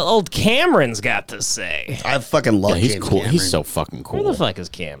what old Cameron's got to say. I fucking love He's James cool. Cameron. He's so fucking cool. Where the fuck is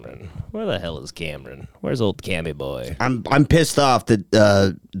Cameron? Where the hell is Cameron? Where's old Cammy boy? I'm pissed off that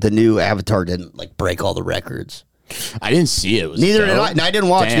the new Avatar didn't like break all the records. I didn't see it. It was Neither did dope. I. And I didn't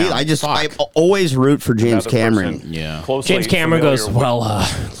watch it Damn, either. I fuck. always root for James Cameron. Yeah. James Cameron goes, well,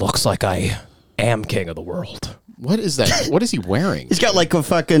 looks like I am king of the world. What is that? What is he wearing? He's got like a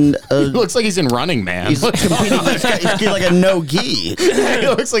fucking. He looks like he's in Running Man. He's competing. He's got like a no gi. He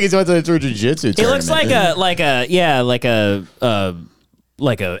looks like he's went to a jiu-jitsu He looks tournament. like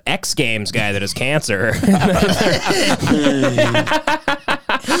a X Games guy that has cancer.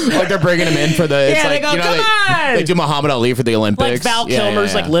 Like they're bringing him in for the. It's Yeah, they like, go, you know, "Come on!" They do Muhammad Ali for the Olympics. Like Val Yeah,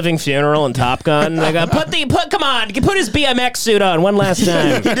 Kilmer's yeah, like living funeral in Top Gun. They go, put his BMX suit on one last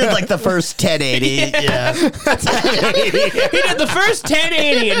time. He did like the first 1080. Yeah. He did the first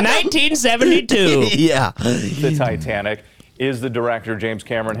 1080 in 1972. Yeah. The Titanic is the director James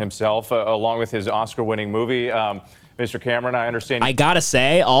Cameron himself, along with his Oscar-winning movie. Mr. Cameron, I understand. I gotta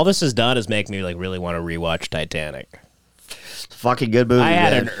say, all this has done is make me like really want to rewatch Titanic. Fucking good movie. I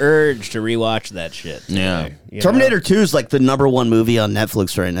had man. an urge to rewatch that shit. Yeah. Terminator 2 is like the #1 movie on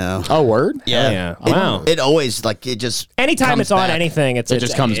Netflix right now. Oh, word? Yeah. It, Wow. It always like it just Anytime comes it's on back. anything, it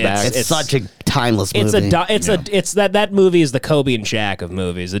just comes back. It's such a timeless movie. It's that movie is the Kobe and Shaq of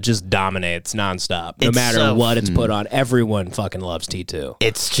movies. It just dominates nonstop. No It's matter so- what it's put on, everyone fucking loves T2.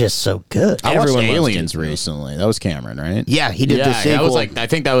 It's just so good. I watched Everyone loves Aliens T2. recently. That was Cameron, right? Yeah, he did the That sequel. was like I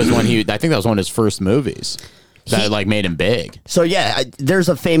think that was one of his first movies that like made him big. So yeah, there's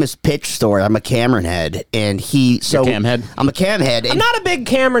a famous pitch story. I'm a Cameron head, and You're a Cam head? I'm a Cam head. I'm And not a big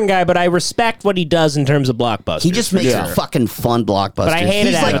Cameron guy, but I respect what he does in terms of blockbusters. he just makes for sure. fucking fun blockbusters. But I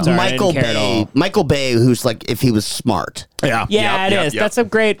hated He's like Avatar. I Michael didn't care at Bay. all. Michael Bay, who's like if he was smart. Yeah, Yeah, it is. That's a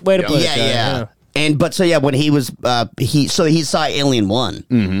great way to put it. Yeah. And but so yeah, when he was he saw Alien 1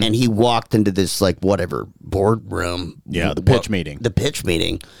 and he walked into this like whatever boardroom. Yeah, the pitch meeting. The pitch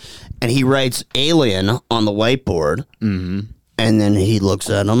meeting. And he writes Alien on the whiteboard. And then he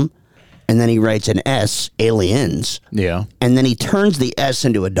looks at him. And then he writes an S, aliens. Yeah. And then he turns the S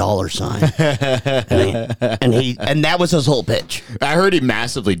into a dollar sign. and that was his whole pitch. I heard he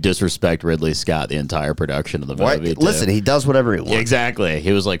massively disrespect Ridley Scott the entire production of the What? movie. too. Listen, he does whatever he wants. Exactly.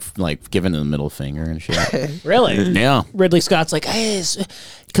 He was like giving him the middle finger and shit. Really? Yeah. Ridley Scott's like,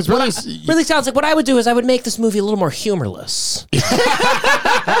 because Ridley Scott's like, what I would do is I would make this movie a little more humorless,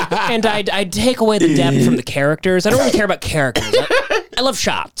 and I'd take away the depth from the characters. I don't really care about characters. I love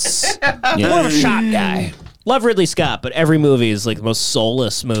shots. I'm more of a shot guy. Love Ridley Scott, but every movie is like the most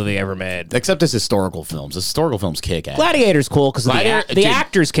soulless movie ever made. Except his historical films. His historical films kick ass. Gladiator's cool because the dude,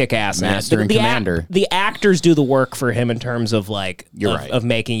 actors kick ass. in it. Master and the Commander. The actors do the work for him in terms of like You're of, right. of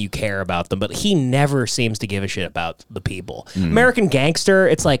making you care about them, but he never seems to give a shit about the people. American Gangster,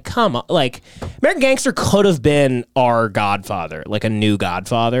 it's like come on, like American Gangster could have been our Godfather, like a new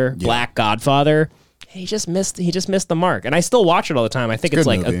Godfather, Black Godfather. He just missed the mark, and I still watch it all the time. I think it's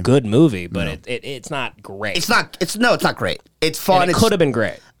like a good movie, but it's not great. It's not great. It's fun. And it could have been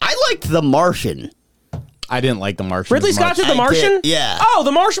great. I liked The Martian. I didn't like The Martian. Ridley as Scott much. did The Martian? yeah. Oh,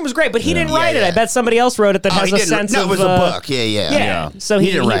 The Martian was great, but he didn't write it. I bet somebody else wrote it that has he a didn't- sense no, of... it was a book. Yeah. So He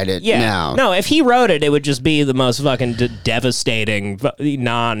didn't write it. Yeah. No, if he wrote it, it would just be the most fucking devastating,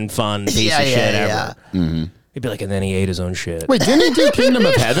 non-fun piece of shit ever. Mm-hmm. He'd be like, and then he ate his own shit. Wait, didn't he do Kingdom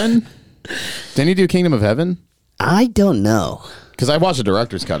of Heaven? Didn't he do Kingdom of Heaven? I don't know. Because I watched the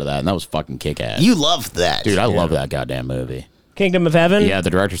director's cut of that, and that was fucking kick-ass. You loved that. Dude, I love that goddamn movie. Kingdom of Heaven? Yeah,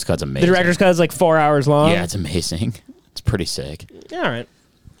 the director's cut's amazing. The director's cut is like 4 hours long? Yeah, it's amazing. It's pretty sick. All right.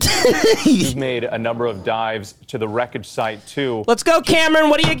 He's made a number of dives to the wreckage site too. Let's go,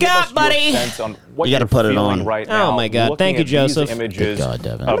 Cameron. What do you Give us got, buddy? your sense on what You gotta you're put it feeling on. Right Oh, now, my God. looking Thank you, at these Joseph. Images Good God,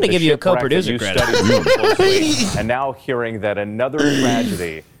 Devin. of I'm gonna the give you a shipwreck that co-producer you credit. studied so closely, and now hearing that another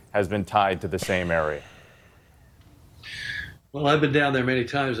tragedy has been tied to the same area. Well, I've been down there many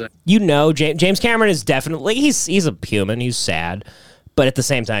times. You know, James Cameron is definitely, he's a human. He's sad. But at the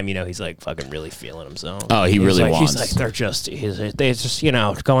same time, you know, he's like fucking really feeling himself. Oh, he He's really like, wants. He's like, they're just, you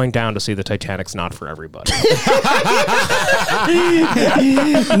know, going down to see the Titanic's not for everybody.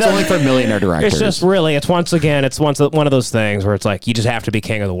 It's only for millionaire directors. It's just really, it's one of those things where it's like, you just have to be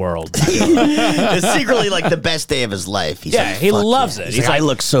king of the world. It's secretly like the best day of his life. He's Yeah, like, he "Fuck loves yeah." it. He's like, I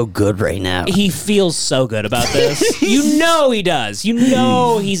look so good right now. He feels so good about this. You know he does. You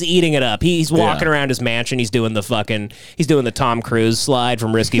know he's eating it up. He's walking around his mansion. He's doing the Tom Cruise slide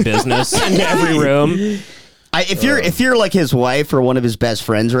from Risky Business in every room. If you're like his wife or one of his best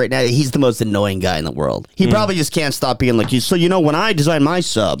friends right now, he's the most annoying guy in the world. He probably just can't stop being like, so you know, when I designed my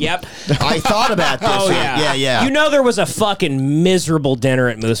sub, Yep. I thought about this. Oh yeah, yeah. You know there was a fucking miserable dinner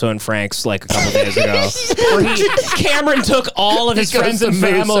at Musso and Frank's like a couple days ago, where Cameron took all of his friends and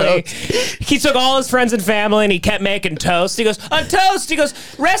family. He took all his friends and family, and he kept making toast. He goes, on toast. He goes,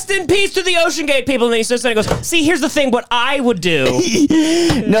 rest in peace to the Ocean Gate people. And then he sits there and goes, see, here's the thing. What I would do.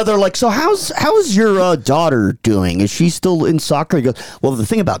 No, they're like, so how's your daughter doing? Is she still in soccer? He goes, well, the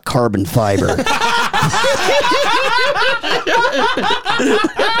thing about carbon fiber.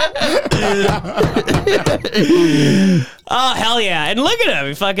 Oh hell yeah! And look at him.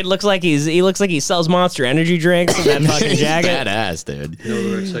 He fucking looks like he sells Monster Energy drinks in that fucking jacket. Badass, dude. You know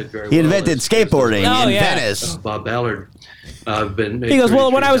the right side very He well. invented skateboarding in Venice. Bob Ballard. I've been. He goes,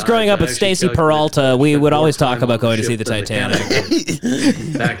 well, when I was growing up with Actually Stacey calculated Peralta, we spent would more always talk time about on going to the see the ship than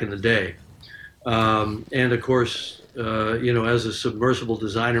Titanic. back in the day. And of course, you know, as a submersible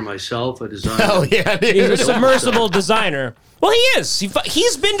designer myself, I designed. Oh yeah, He's a submersible designer. Well, he is.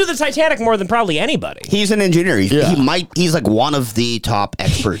 He's been to the Titanic more than probably anybody. He's an engineer. He's like one of the top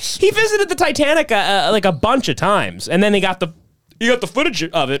experts. He visited the Titanic like a bunch of times, and then he got the You got the footage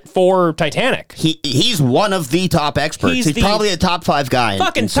of it for Titanic. He's one of the top experts. He's probably a top 5 guy.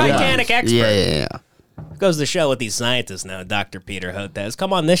 Fucking Titanic expert. Yeah. Goes the show with these scientists now, Dr. Peter Hotez.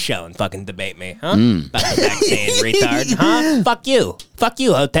 Come on this show and fucking debate me, huh? About the vaccine, retard. Huh? Fuck you,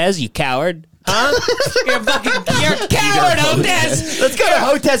 Hotez, you coward. Huh? You're a coward, Hotez. Let's go to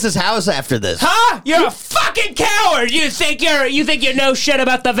Hotez's house after this. Huh? You're a fucking coward. You think you know shit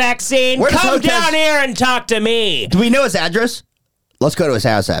about the vaccine? Come down here and talk to me. Do we know his address? Let's go to his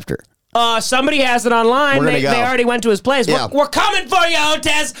house after. Somebody has it online. They already went to his place. Yeah. We're coming for you,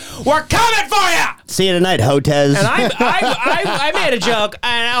 Hotez. We're coming for you. See you tonight, Hotez. And I made a joke,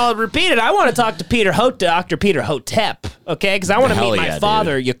 and I'll repeat it. I want to talk to Dr. Peter Hotep, okay? Because I want to meet my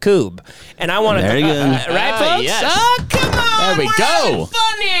father, Yakub. And I want to... There you go. Right, folks? Yes. Oh, come on. There we go.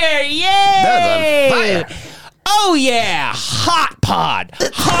 Fun here. Yay. That's on fire. Oh, yeah. Hot pod.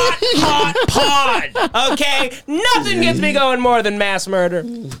 Hot pod. Okay? Nothing gets me going more than mass murder.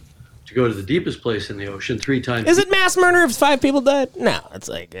 To go to the deepest place in the ocean 3 times. Is it mass murder if 5 people died? No, it's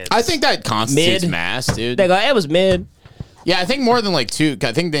like... I think that constitutes mid. mass, dude. They go, it was mid. Yeah, I think more than like 2.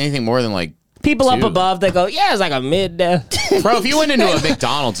 I think anything more than like people 2. up above, they go, yeah, it's like a mid death. Bro, if you went into a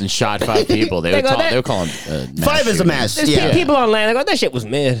McDonald's and shot 5 people, they would call them mass 5 is a mass. There's Yeah. people on land, they go, that shit was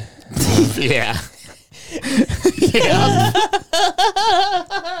mid. Yeah.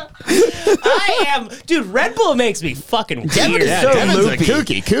 I am, dude. Red Bull makes me fucking Devin weird. is so Devin's a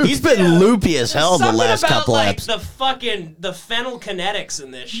loopy. kooky. He's been loopy as hell the Something last about, couple like, eps. the phenylkinetics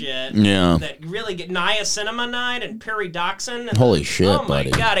in this shit. Yeah. That really get niacinamide and pyridoxine. And Holy shit, oh my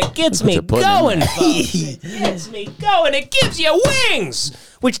buddy. god, it gets That's what me you're putting in going, there. folks. It gets me going. It gives you wings,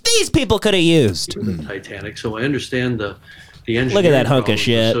 which these people could have used. The Titanic, so I understand the engineering Look at that hunk of problems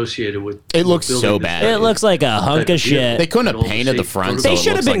shit. associated with It looks building so this bad. thing. It looks like a hunk of shit. They couldn't have All the painted the safe front. protocols. So They it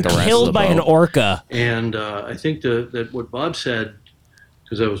should have looks been like the rest killed of the by an boat. orca. And I think that what Bob said,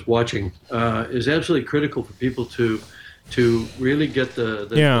 because I was watching, is absolutely critical for people to really get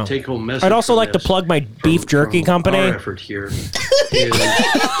the take-home message. I'd also from like to this, plug my beef jerky company. Our effort here is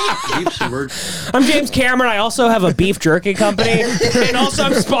deep submerged. I'm James Cameron. I also have a beef jerky company, and also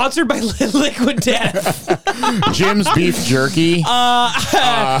I'm sponsored by Liquid Death. Jim's Beef Jerky.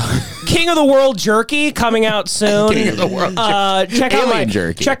 King of the World Jerky coming out soon. King of the World check out Alien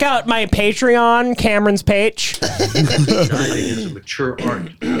jerky. Check out my Patreon, Cameron's page. Diving is a mature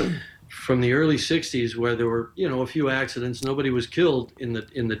art. From the early '60s, where there were a few accidents, nobody was killed in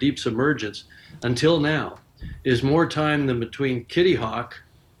the deep submergence, until now, is more time than between Kitty Hawk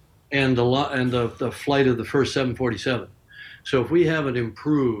and the flight of the first 747. So if we haven't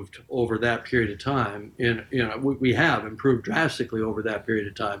improved over that period of time, we have improved drastically over that period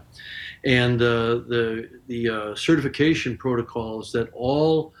of time, and the certification protocols that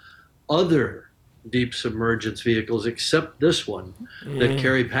all other deep submergence vehicles except this one that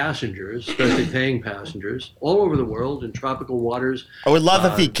carry passengers, especially paying passengers, all over the world in tropical waters. I would love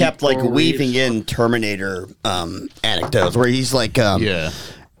if he kept like coral weaving reefs. in Terminator anecdotes where he's like, Yeah.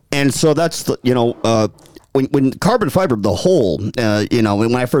 And so that's when carbon fiber, the whole,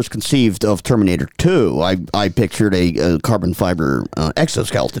 when I first conceived of Terminator 2, I pictured a carbon fiber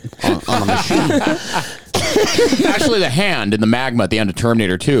exoskeleton on a machine. Actually, the hand in the magma at the end of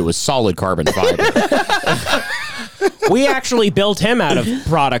Terminator 2 was solid carbon fiber. We actually built him out of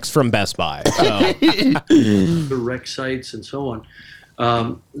products from Best Buy. So. The wreck sites and so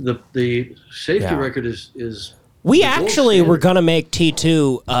on. The safety record is We the gold actually standard. were going to make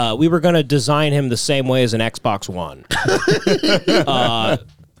T2, we were going to design him the same way as an Xbox One.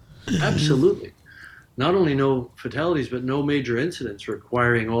 Absolutely. Not only no fatalities, but no major incidents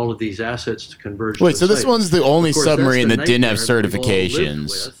requiring all of these assets to converge. to Wait, the so this site. one's the only Of course, that's submarine the that didn't have nightmare that we've all lived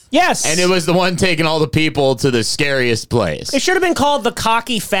certifications. with. Yes. And it was the one taking all the people to the scariest place. It should have been called the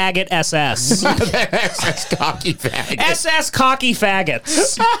Cocky Faggot SS. SS Cocky Faggot. SS Cocky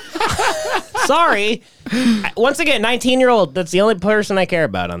Faggots. Sorry. Once again, 19-year-old, that's the only person I care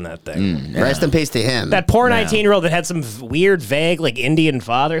about on that thing. Rest in peace to him. That poor 19-year-old that had some weird, vague, like, Indian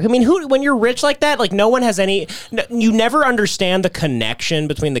father. I mean, when you're rich like that, like, no one has any... you never understand the connection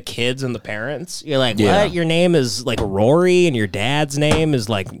between the kids and the parents. You're like, Yeah. what? Your name is, like, Rory, and your dad's name is,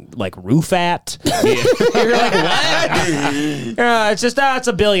 like Rufat? You're like, what? It's just, it's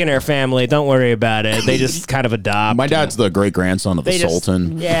a billionaire family. Don't worry about it. They just kind of adopt. My dad's the great-grandson of the They just-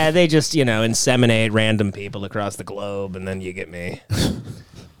 Sultan. Yeah, they just, inseminate random people across the globe, and then you get me. Since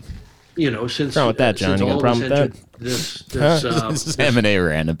What's wrong with that, John? since You got a all of problem with us that? entered this Just M&A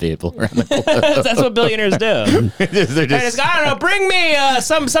random people around the globe. That's what billionaires do. They're They just go, I don't know, bring me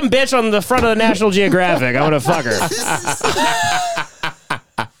some bitch on the front of the National Geographic. I want to fuck her.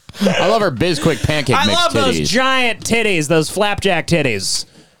 I love her Bisquick pancake I mix love titties. those giant titties, those flapjack titties.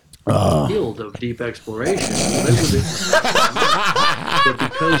 Field of deep exploration. But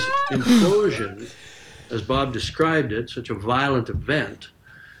because implosion, as Bob described it, such a violent event,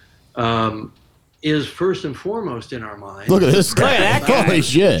 is first and foremost in our mind. Look at this guy. Look at that guy. Holy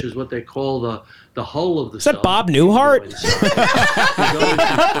shit. Which is what they call the hull of the Is that Bob Newhart?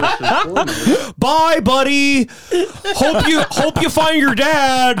 Bye, buddy. Hope you find your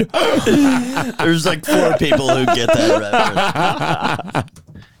dad. There's like 4 people who get that reference.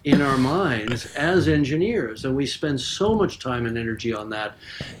 In our minds as engineers, and we spend so much time and energy on that,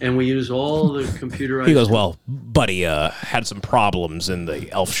 and we use all the computerized. He goes, well, buddy had some problems in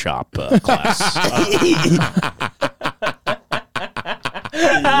the elf shop class.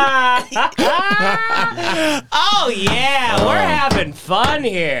 Oh, yeah, we're having fun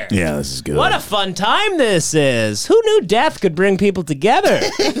here. Yeah, this is good. What a fun time this is. Who knew death could bring people together?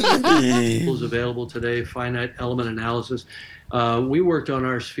 Tools available today, finite element analysis. We worked on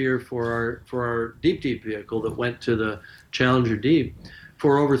our sphere for our Deep vehicle that went to the Challenger Deep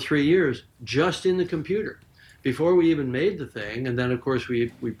for over 3 years, just in the computer, before we even made the thing. And then, of course, we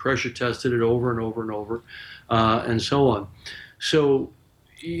pressure tested it over and over and over, and so on. So,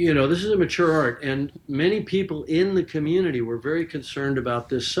 this is a mature art, and many people in the community were very concerned about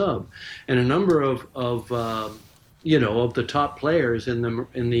this sub, and a number of the top players in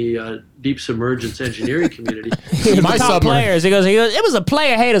the deep submergence engineering community. My top players. He goes, it was a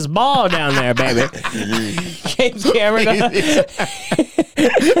player haters ball down there, baby. James Cameron.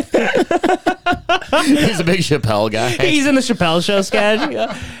 He's a big Chappelle guy. He's in the Chappelle Show sketch.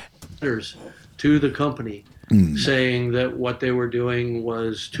 To the company, saying that what they were doing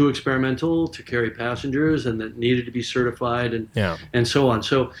was too experimental to carry passengers and that needed to be certified and so on.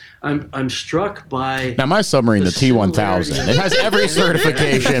 So I'm struck by now my submarine, the T-1000. It has every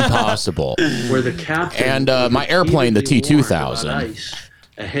certification possible. Where the captain and my airplane, the T-2000, ice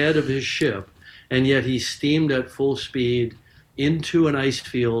ahead of his ship, and yet he steamed at full speed into an ice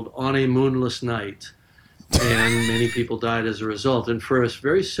field on a moonless night, and many people died as a result. And for a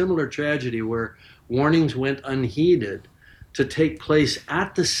very similar tragedy where warnings went unheeded to take place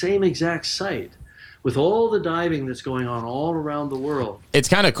at the same exact site with all the diving that's going on all around the world. It's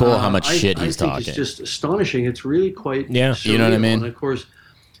kind of cool how much shit he's I think talking. It's just astonishing. It's really quite surreal. You know what I mean? And of course,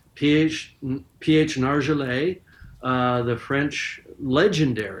 P.H. Nargeolet, the French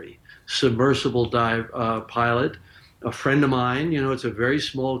legendary submersible dive pilot, a friend of mine. It's a very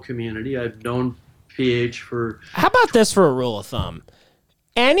small community. I've known PH for... How about this for a rule of thumb?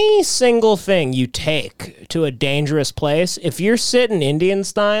 Any single thing you take to a dangerous place, if you're sitting Indian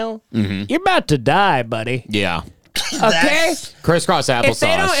style, you're about to die, buddy. Yeah. Okay? Crisscross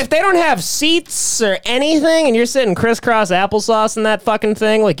applesauce. If they don't have seats or anything and you're sitting crisscross applesauce in that fucking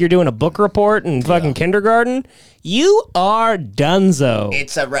thing like you're doing a book report in fucking kindergarten, you are donezo.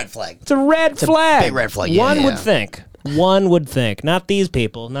 It's a red flag. It's a red flag. A big red flag. One would think. One would think. Not these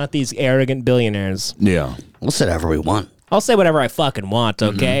people. Not these arrogant billionaires. Yeah. We'll say whatever we want. I'll say whatever I fucking want,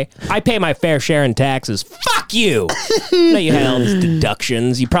 okay? I pay my fair share in taxes. Fuck you! Now you had all these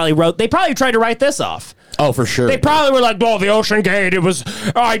deductions. They probably tried to write this off. Oh, for sure. They probably were like, well, the Ocean Gate,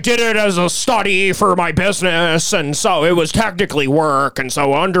 I did it as a study for my business, and so it was technically work, and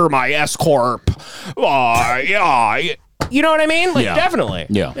so under my S-Corp, you know what I mean? Like, definitely.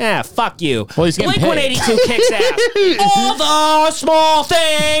 Yeah. Yeah, fuck you. Well, he's getting Blink-182 kicks ass. All the small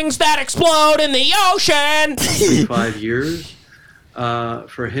things that explode in the ocean. 5 years.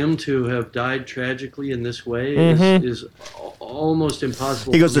 For him to have died tragically in this way is almost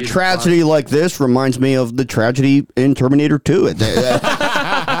impossible. He goes, a tragedy like this reminds me of the tragedy in Terminator 2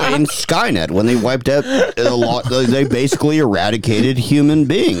 in Skynet when they wiped out a lot. They basically eradicated human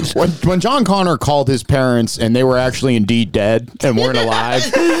beings. When John Connor called his parents and they were actually indeed dead and weren't alive,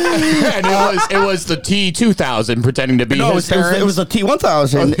 and it was the T-2000 pretending to be his parents. It was the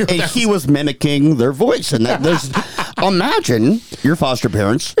T-1000, and he was mimicking their voice. And imagine your foster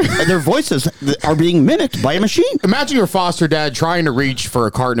parents, their voices are being mimicked by a machine. Imagine your foster dad trying to reach for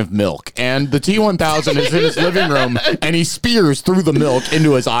a carton of milk, and the T-1000 is in his living room, and he spears through the milk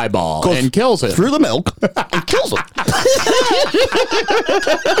into his eyeball and kills him. Through the milk and kills him.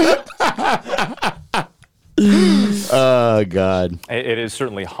 Oh, God. It is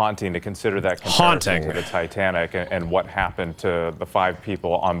certainly haunting to consider that comparison to the Titanic and what happened to the 5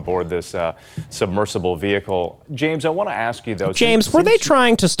 people on board this submersible vehicle. James, I want to ask you, though. James, were they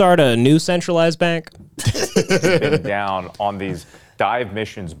trying to start a new centralized bank? Been down on these dive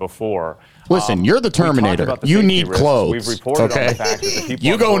missions before. Listen, you're the Terminator. You need clothes. We've reported on the fact that the people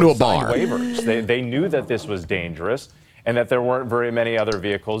you go into a signed bar. waivers. They knew that this was dangerous, and that there weren't very many other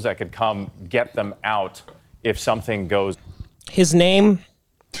vehicles that could come get them out if something goes. His name,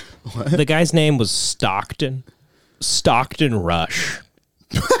 the guy's name was Stockton Rush.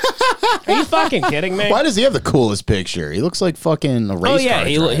 Are you fucking kidding me? Why does he have the coolest picture? He looks like fucking a race Oh yeah, car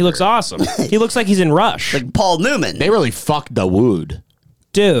he driver. looks awesome. He looks like he's in Rush. Like Paul Newman. They really fucked the wood.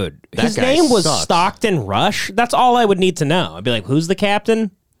 Dude, That his guy name was sucks. Stockton Rush. That's all I would need to know. I'd be like, who's the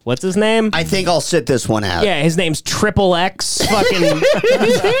captain? What's his name? I think I'll sit this one out. Yeah, his name's Triple X fucking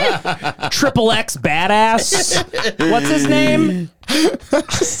Triple X Badass. What's his name?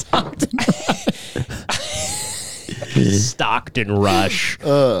 Stockton Rush.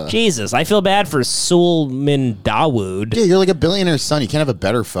 Jesus, I feel bad for Sulman Dawood. Yeah, you're like a billionaire's son. You can't have a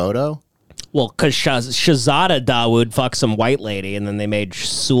better photo. Well, because Shahzada Dawood fucked some white lady, and then they made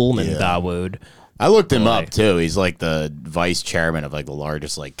Sulman Dawood. I looked him up too. He's like the vice chairman of like the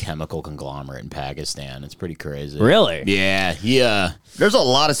largest like chemical conglomerate in Pakistan. It's pretty crazy. Really? Yeah. There's a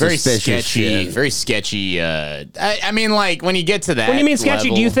lot of very suspicious sketchy. shit. Very sketchy. I mean, like when you get to that. When you mean sketchy,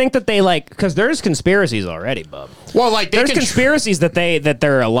 level, do you think that they like? Because there's conspiracies already, bub. Well, like there's conspiracies that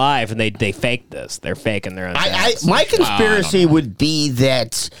they're alive and they faked this. They're faking their own. My conspiracy would be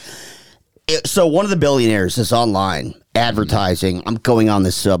that. So one of the billionaires is online advertising, I'm going on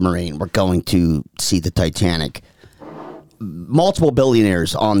this submarine. We're going to see the Titanic. Multiple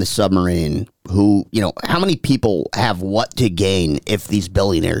billionaires on the submarine who, how many people have what to gain if these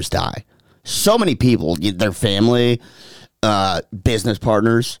billionaires die? So many people, their family, business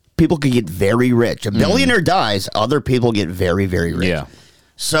partners, people could get very rich. A billionaire dies, other people get very, very rich. Yeah.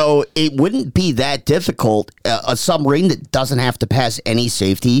 So it wouldn't be that difficult. A submarine that doesn't have to pass any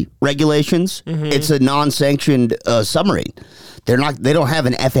safety regulations. Mm-hmm. It's a non-sanctioned submarine. They don't have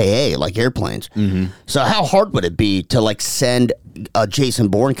an FAA like airplanes. Mm-hmm. So how hard would it be to like send a Jason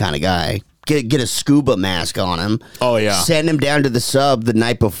Bourne kind of guy, get a scuba mask on him? Oh yeah. Send him down to the sub the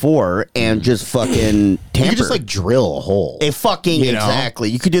night before and just fucking tamper. You could just like drill a hole. Exactly.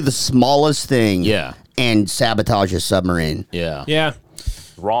 You could do the smallest thing. Yeah. And sabotage a submarine. Yeah. Yeah.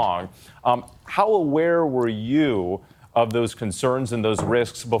 Wrong. How aware were you of those concerns and those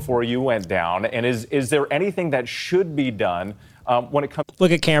risks before you went down? And is there anything that should be done when it comes?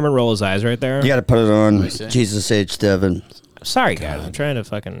 Look at Cameron roll his eyes right there. You got to put it on. Jesus H. Devin. Sorry, guys. I'm trying to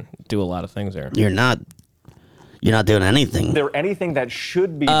fucking do a lot of things there. You're not doing anything. Is there anything that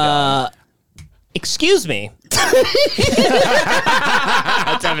should be done? Excuse me.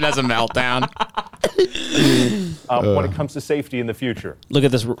 Devin has a meltdown. When it comes to safety in the future. Look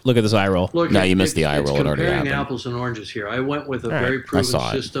at this eye roll. Look, No, you missed the eye roll. It already comparing happened. apples and oranges here. I went with a All right. very proven saw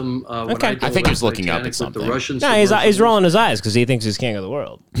it. system. When Okay. I I think he was looking up at Titanic with something. The Russian No, he's submersibles. rolling his eyes because he thinks he's king of the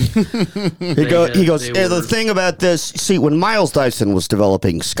world. He goes, they the were- thing about this, see, when Miles Dyson was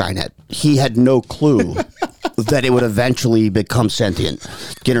developing Skynet, he had no clue that it would eventually become sentient.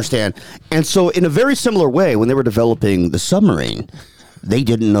 Do you understand? And so in a very similar way, when they were developing the submarine, they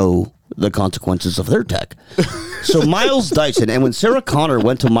didn't know the consequences of their tech. So Miles Dyson, and when Sarah Connor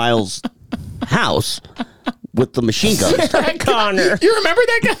went to Miles' house with the machine guns. Sarah Connor. You remember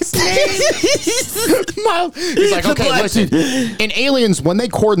that guy's name? Miles. He's like, okay, listen. In Aliens, when they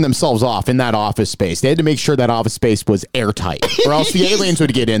cordoned themselves off in that office space, they had to make sure that office space was airtight, or else the aliens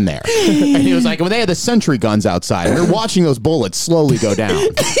would get in there. And he was like, when they had the sentry guns outside, and they're watching those bullets slowly go down.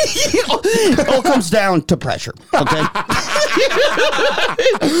 It all comes down to pressure, okay?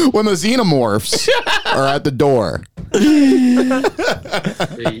 When the xenomorphs are at the door.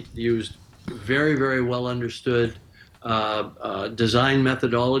 They used very, very well understood design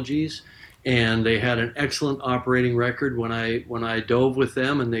methodologies, and they had an excellent operating record when I dove with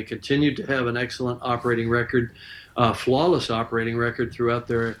them, and they continued to have an excellent operating record, flawless operating record throughout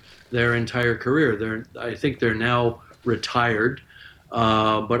their entire career. I think they're now retired.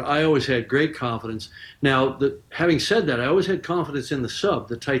 But I always had great confidence. Now, having said that, I always had confidence in the sub.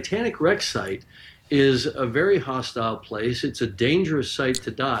 The Titanic wreck site is a very hostile place. It's a dangerous site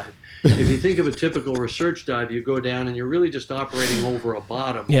to dive. If you think of a typical research dive, you go down and you're really just operating over a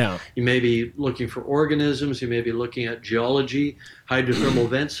bottom. Yeah. You may be looking for organisms. You may be looking at geology. Hydrothermal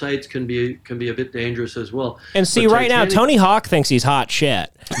vent sites can be a bit dangerous as well. And see, But right now, Titanic- Tony Hawk thinks he's hot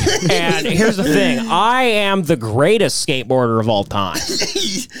shit. And here's the thing. I am the greatest skateboarder of all time.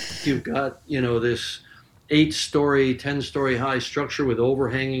 You've got, this 8-story, 10-story high structure with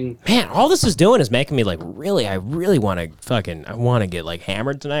overhanging. Man, all this is doing is making me I really want to get like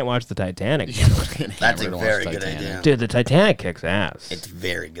hammered tonight and watch the Titanic. That's a very good idea. Dude, the Titanic kicks ass. It's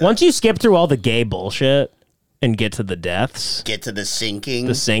very good. Once you skip through all the gay bullshit, and get to the deaths. Get to the sinking.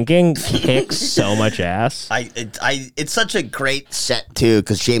 The sinking kicks so much ass. It's such a great set too,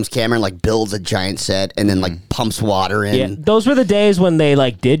 because James Cameron like builds a giant set and then like pumps water in. Yeah, those were the days when they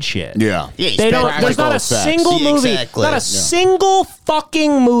like did shit. Yeah. They don't. There's not a single movie. Not a single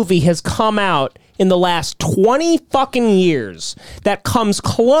fucking movie has come out in the last 20 fucking years that comes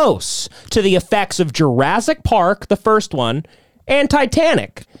close to the effects of Jurassic Park, the first one, and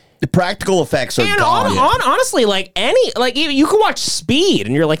Titanic. The practical effects are gone. Honestly, like you can watch Speed,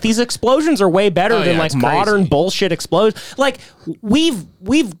 and you're like, these explosions are way better than like modern bullshit explosions. Like we've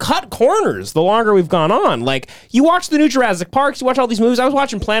cut corners the longer we've gone on. Like you watch the new Jurassic Parks, you watch all these movies. I was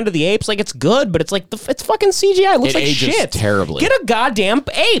watching Planet of the Apes. Like it's good, but it's like it's fucking CGI. It looks like ages shit. terribly. Get a goddamn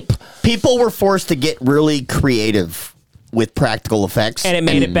ape. People were forced to get really creative with practical effects, and it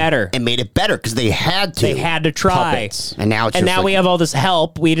made it better. It made it better because they had to. They had to try. Puppets. And now it's and just now we have all this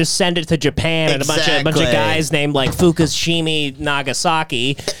help. We just send it to Japan, and a bunch of guys named like Fukushima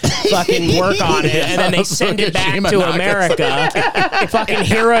Nagasaki fucking work on it, and then they send it back to America. Fucking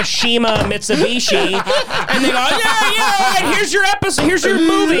Hiroshima Mitsubishi, and they go, yeah, here's your episode, here's your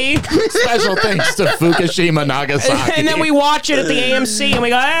movie. Special thanks to Fukushima Nagasaki. And then we watch it at the AMC, and we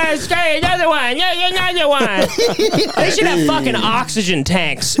go, hey, another one, another one. They should have fucking oxygen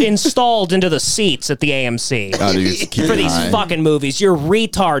tanks installed into the seats at the AMC for these fucking movies. You're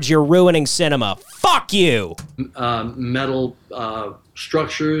retards. You're ruining cinema. Fuck you. Metal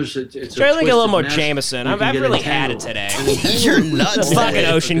structures. It's Try to like a little more Jameson. I've really had it today. You're nuts. The fucking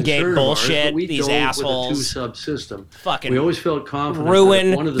Ocean Gate bullshit. These assholes. With a two-sub system. Fucking we always felt confident.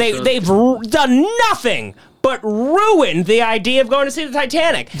 Ruin. They've done nothing but ruined the idea of going to see the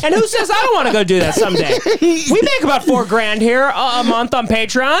Titanic. And who says I don't want to go do that someday? We make about $4,000 here a month on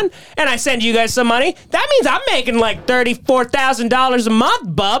Patreon, and I send you guys some money. That means I'm making like $34,000 a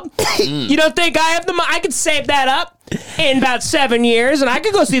month, bub. You don't think I have the money? I could save that up in about 7 years, and I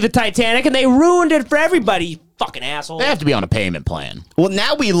could go see the Titanic, and they ruined it for everybody. You fucking asshole. They have to be on a payment plan. Well,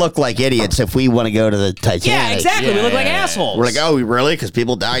 now we look like idiots if we want to go to the Titanic. Yeah, exactly. We look like assholes. We're like, oh, really? Because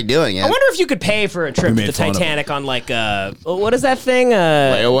people died doing it. I wonder if you could pay for a trip to the Titanic on like what is that thing?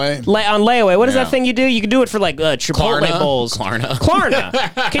 Layaway. On layaway. What is that thing you do? You can do it for like Chipotle bowls.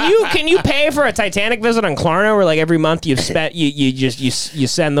 Klarna. Can you pay for a Titanic visit on Klarna where like every month you send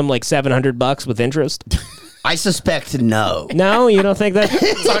them like $700 with interest? I suspect no. No, you don't think that?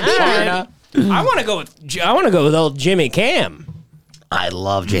 It's on Klarna. I want to go with old Jimmy Cam. I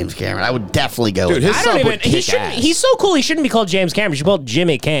love James Cameron. I would definitely go with his him. sub would kick ass. He's so cool. He shouldn't be called James Cameron. He should be called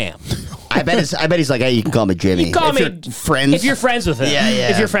Jimmy Cam. I bet he's like, hey, you can call me Jimmy. You call if me you're friends. If you're friends with him. Yeah.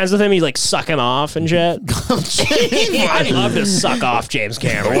 If you're friends with him, you like suck him off and shit. I'd love to suck off James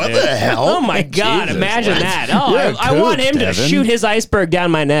Cameron. What the hell? Oh my God! Jesus, imagine what? that. Oh, You're I want him to Devin. shoot his iceberg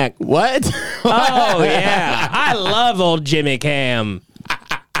down my neck. What? Oh yeah, I love old Jimmy Cam.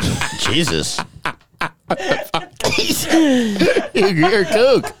 Jesus. You're a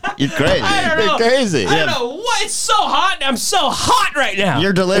kook. You're crazy. I don't know. You're crazy. I don't know what. It's so hot. I'm so hot right now. You're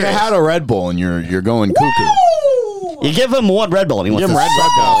You delirious. had a Red Bull and you're going cuckoo. You give him one Red Bull and he wants to Red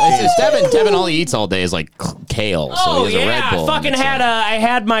suck Bull. off. It's Devin all he eats all day is like kale. So he has a Red Bull. I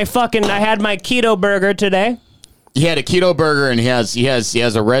had my keto burger today. He had a keto burger and he has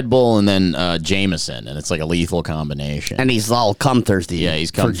a Red Bull and then Jameson, and it's like a lethal combination. And he's all cum thirsty. Yeah,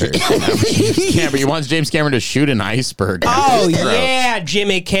 he's cum thirsty. James Cameron, he wants James Cameron to shoot an iceberg. Oh yeah,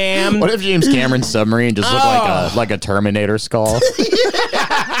 Jimmy Cam. What if James Cameron's submarine just looked like a Terminator skull?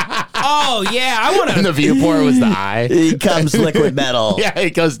 Oh yeah, I want to. And the viewport was the eye. He comes liquid metal. Yeah, he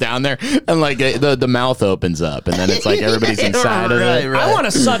goes down there and like the mouth opens up, and then it's like everybody's inside of it. I want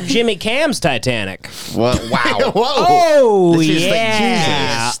to suck Jimmy Cam's Titanic. What? Wow. Whoa. Oh This is like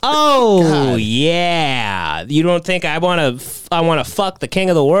yeah. Jesus. Oh yeah. You don't think I want to fuck the king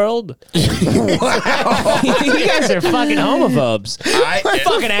of the world? You guys are fucking homophobes.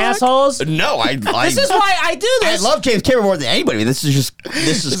 Fucking assholes. No, This is why I do I this. love James Cameron more than anybody. This is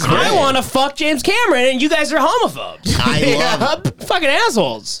crazy. I want to fuck James Cameron, and you guys are homophobes. I love it. Fucking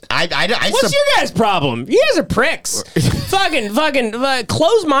assholes. What's your guys' problem? You guys are pricks. fucking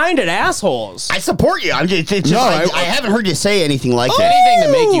close-minded assholes. I support you. I'm just I haven't heard you say anything like that. Anything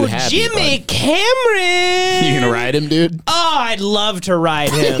to make you happy. Jimmy Cameron. You gonna ride him, dude? Oh, I'd love to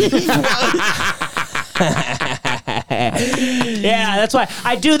ride him. Yeah, that's why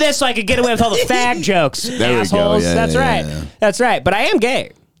I do this so I could get away with all the fag jokes. There we go. assholes. Yeah, That's yeah, right. yeah. That's right. But I am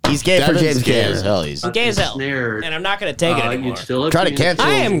gay. He's gay for James gay Cameron. as hell. He's gay as hell, Snared. and I'm not going to take it anymore. You'd still have Try to cancel.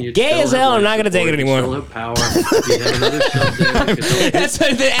 I am You'd gay still as have hell. I'm life not going to take it support. anymore. You'd still have power. You'd have another sub there that could help. That's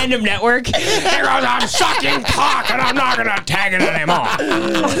the end of Network. Here goes, I'm sucking cock, and I'm not gonna tag it anymore.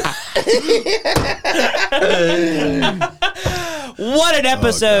 What an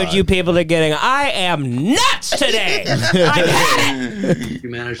episode you people are getting. I am nuts today. You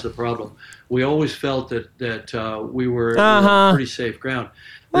manage the problem. We always felt that we were Uh-huh. pretty safe ground.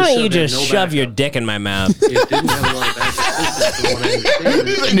 Why This don't you sub had just no shove your backup. dick in my mouth? It didn't have a lot of backup systems, from what I understand.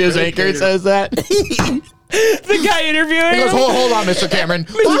 The news anchor says that. The guy interviewing He goes, him? hold on, Mr. Cameron.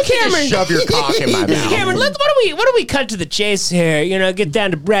 Why don't you just shove your cock in my mouth? Cameron, why don't we cut to the chase here? You know, get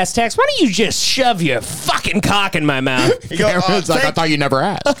down to brass tacks. Why don't you just shove your fucking cock in my mouth? Cameron's like, I thought you never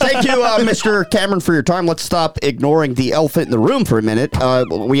asked. Thank you, Mr. Cameron, for your time. Let's stop ignoring the elephant in the room for a minute.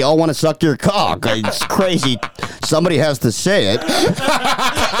 We all want to suck your cock. It's crazy. Somebody has to say it.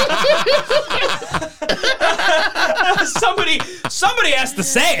 Somebody has to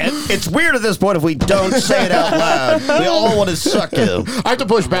say it. It's weird at this point if we don't say it out loud. We all want to suck you. I have to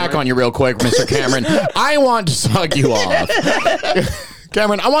push back on you real quick, Mr. Cameron. I want to suck you off.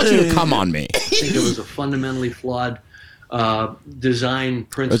 Cameron, I want you to come on me. I think it was a fundamentally flawed design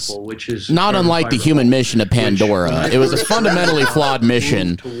principle, which is Not unlike the human mission to Pandora. It was a fundamentally flawed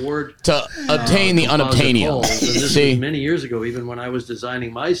mission toward to obtain the unobtainium. This See? was many years ago, even when I was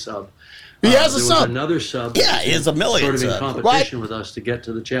designing my sub. He has a there sub. was another sub. Yeah, he has a million Sort of in subs. competition with us to get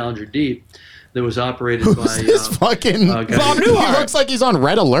to the Challenger Deep. That was operated by This fucking guy Bob named- Newhart. He looks like he's on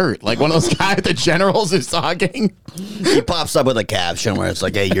Red Alert, like one of those guys the generals is talking. He pops up with a caption where it's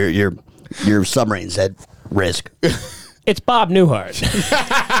like, "Hey, your submarine's at risk." It's Bob Newhart.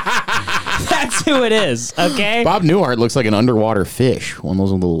 That's who it is, okay? Bob Newhart looks like an underwater fish. One of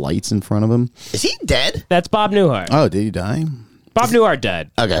those little lights in front of him. Is he dead? That's Bob Newhart. Oh, did he die? Bob Newhart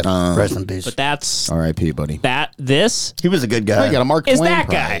died. Okay, rest in peace. But that's R.I.P., buddy. this He was a good Oh, guy. you got a Mark is Twain that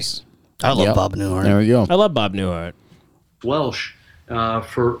prize. guy. I love Yep. Bob Newhart. There we go. I love Bob Newhart. Welsh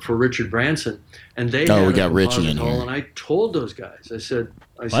for Richard Branson, and they Oh, had we a got Richie composite in hull, here. and I told those guys, I said,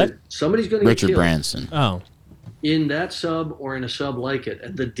 somebody's going to get Richard killed Branson. Oh. in that sub or in a sub like it,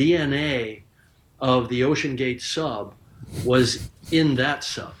 and the DNA of the Ocean Gate sub was in that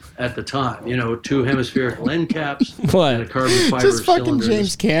sub at the time. You know, 2 hemispherical end caps What? and a carbon fiber Just fucking cylinder.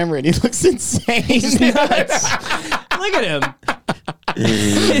 James Cameron. He looks insane. He's nuts. Look at him.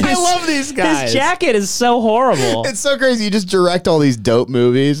 I love these guys. His jacket is so horrible. It's so crazy. You just direct all these dope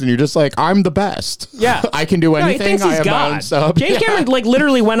movies, and you're just like, I'm the best. Yeah. I can do No, he anything. thinks I he's have my own God. sub. James Yeah. Cameron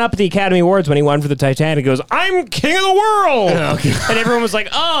literally went up at the Academy Awards when he won for the Titanic. He goes, "I'm king of the world," and everyone was like,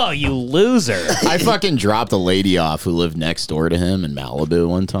 "Oh, you loser!" I fucking dropped a lady off who lived next door to him in Malibu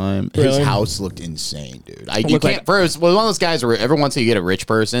one time. His Really? house looked insane, dude. You Looked can't. like- First, well, one of those guys where every once in a while you get a rich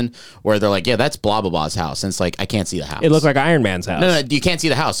person where they're like, "Yeah, that's blah blah blah's house," and it's like I can't see the house. It looked like Iron Man's house. No, you can't see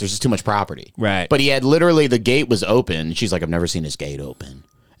the house. There's just too much property. Right. But he had literally the gate was open. She's like, I've never seen his gate open.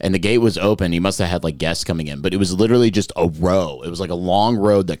 And the gate was open. He must have had like guests coming in, but it was literally just a row. It was like a long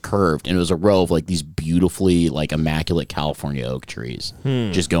road that curved, and it was a row of like these beautifully like immaculate California oak trees,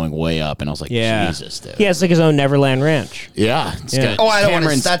 just going way up. And I was like, Yeah. Jesus, dude. He has like his own Neverland Ranch. Yeah. It's Yeah. got Oh, I don't want to.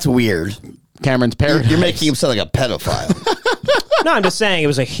 Cameron's- That's weird. Cameron's paradise. You're making him sound like a pedophile. No, I'm just saying it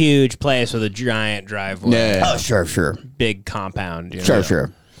was a huge place with a giant driveway. Yeah. Oh, sure. Big compound. You Sure, know?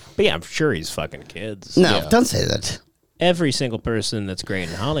 sure. But yeah, I'm sure he's fucking kids. No, Yeah. don't say that. Every single person that's great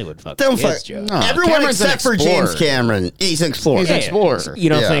in Hollywood fucking Don't kids, fuck. Joe. No, Everyone Cameron's an except for James explorer. Cameron. He's an explorer. He's an explorer. You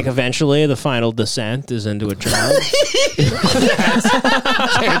don't Yeah. think eventually the final descent is into a child?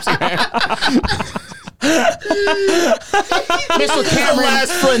 Mr. Cameron.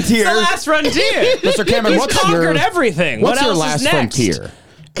 Last frontier. The last frontier. Mr. Cameron, He's what's conquered your everything. What's what your else last is next? frontier?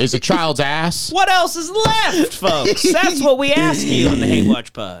 Is a child's ass? What else is left, folks? That's what we ask you on the Hate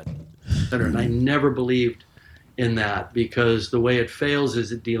Watch Pod. And I never believed in that because the way it fails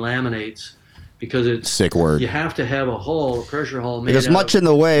is it delaminates because it's Sick word. You have to have a hull, a pressure hull made Because out much of- in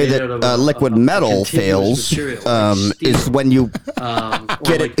the way made that out of liquid a metal continuous fails material, like steel, is when you or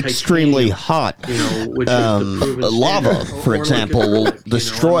get like it extremely titanium, hot. You know, which is the proven Lava, standard. for Or example, liquid will acrylic,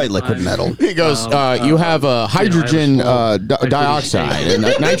 destroy you know, liquid metal. He goes, you have a hydrogen dioxide and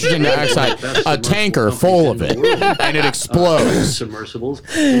nitrogen dioxide, a tanker full of it, and it explodes. Submersibles,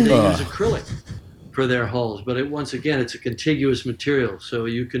 and they use acrylic for their hulls, but once again, it's a contiguous material, so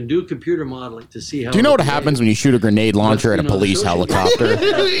you can do computer modeling to see how. Do you know what it happens when you shoot a grenade launcher at a police helicopter?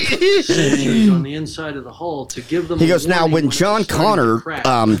 sensors on the inside of the hull to give them. He a goes, now warning when it's John starting to Connor crack."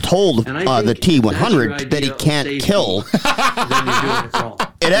 told And I the think that's your T-100 that he idea of can't safety. kill, Then you're doing it wrong.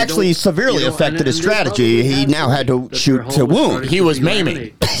 It actually severely affected his strategy. He now had to shoot to wound. He was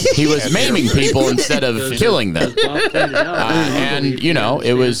maiming. He was maiming people instead of killing them. And, you know,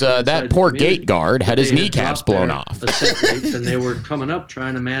 it was that poor gate guard had his kneecaps blown off. And they were coming up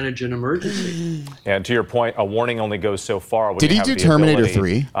trying to manage an emergency. And to your point, a warning only goes so far. When Did you he have do the Terminator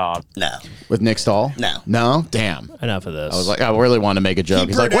ability, 3? No. With Nick Stahl? No. No? Damn. Enough of this. I was like, I really wanted to make a joke.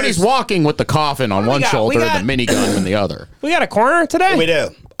 He's like, when he's walking with the coffin on one shoulder and the minigun in the other. We got a corner today? We do.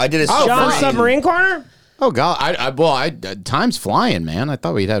 I did a John Submarine Corner? Oh God! Time's flying, man. I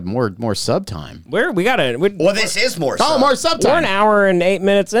thought we'd had more sub time. Well, this is more. Oh, more sub time. We're an hour and 8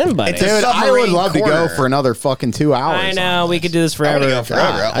 minutes in, buddy. Dude, I would love to go for another fucking 2 hours. I know we could do this forever.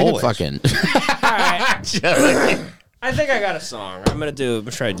 I could fucking. I think I got a song. I'm gonna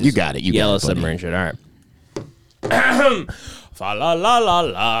try to do. You got it. You Yellow got it, buddy. Submarine shit. All right. Fa la la la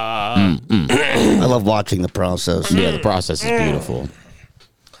la. I love watching the process. Yeah, the process is beautiful.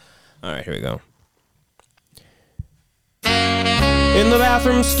 All right, here we go. In the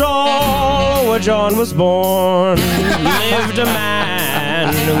bathroom stall where John was born lived a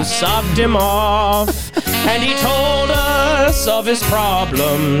man who subbed him off, and he told us of his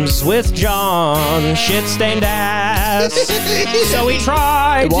problems with John's shit-stained ass. So he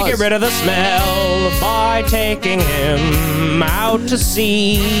tried to get rid of the smell by taking him out to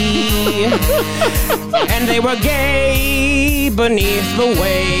sea. And they were gay beneath the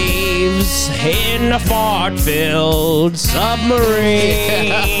waves in a fart-filled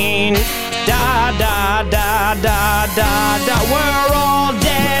submarine. Da da da da da da. We're all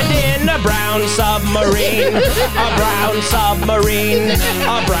dead in a brown submarine. A brown submarine.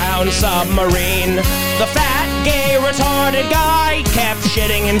 A brown submarine. The fat, gay, retarded guy kept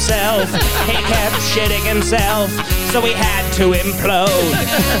shitting himself. He kept shitting himself. So we had to implode.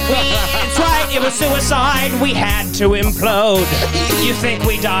 It's right, it was suicide. We had to implode. You think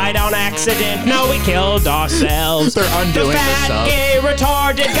we died on accident? No, we killed ourselves. They're undoing the fat, sub. gay,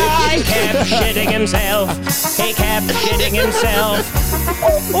 retarded guy kept shitting himself. He kept shitting himself.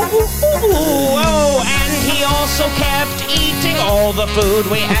 Oh, and he also kept eating all the food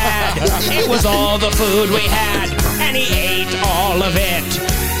we had. It was all the food we had, and he ate all of it.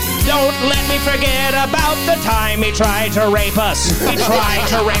 Don't let me forget about the time he tried to rape us. He tried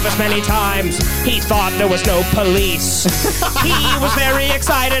to rape us many times. He thought there was no police. He was very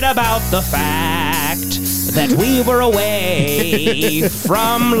excited about the fact that we were away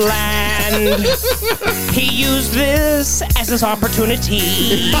from land. He used this as his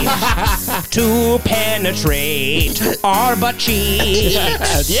opportunity to penetrate our butt cheeks.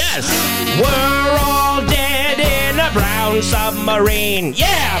 Yes. We're all dead in a brown submarine.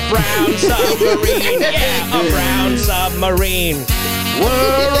 Yeah, brown submarine. Yeah, a brown submarine.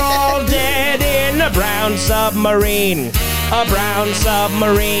 We're all dead in a brown submarine. A brown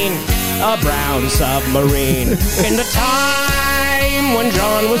submarine. A brown submarine. In the time when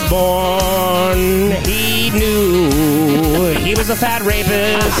John was born, he knew he was a fat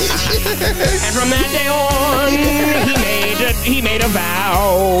rapist. And from that day on, he made a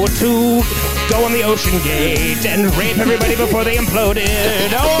vow to go on the ocean gate and rape everybody before they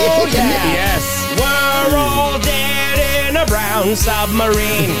imploded. Oh yeah. Yes. We're all dead in a brown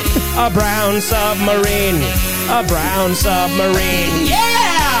submarine. A brown submarine. A brown submarine.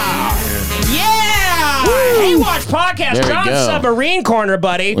 Yeah! Yeah! Hey, watch podcast. There we John's go. Submarine Corner,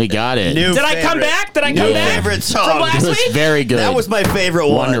 buddy. We got it. New Did I come favorite. back? Did I New come back? favorite song. From last It was week? very good. That was my favorite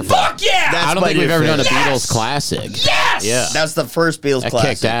one. Wonderful. Fuck yeah! That's I don't my think we've new ever done a favorite. Beatles classic. Yes! Yeah. That's the first Beatles That classic.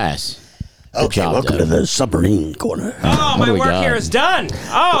 kicked ass. Good Okay, job, welcome Devin. to the Submarine Corner. Oh, What my do we work got? here is done.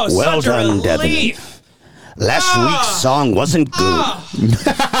 Oh, Well such a done, Devin. relief. Last week's song wasn't good,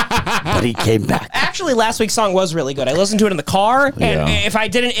 but he came back. Actually, last week's song was really good. I listened to it in the car, and Yeah. if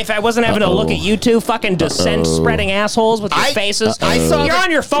I wasn't having to look at you two fucking descent-spreading assholes with your faces, I saw you're that-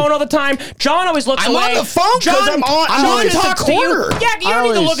 on your phone all the time. John always looks I'm away. on the phone 'cause John, I'm John always at the talks to you. corner. Yeah, you don't need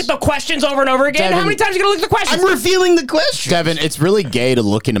to always- look at the questions over and over again. Devin- How many times are you gonna look at the questions? I'm revealing the question. Devin, it's really gay to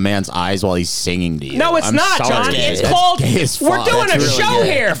look in a man's eyes while he's singing to you. No, it's I'm not, sorry. John. That's It's called- gay as we're fuck. doing That's a really show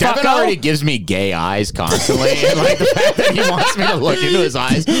gay. here, Devin fucko. already gives me gay eyes constantly. And like the fact that he wants me to look into his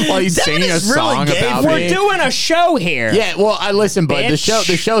eyes while he's Devin singing a is really song gay. about We're me. doing a show here. Yeah, well, I listen, but the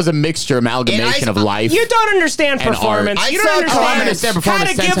Bitch. show is a mixture, amalgamation of life. You don't understand and performance. art. You I don't saw understand, I understand performance.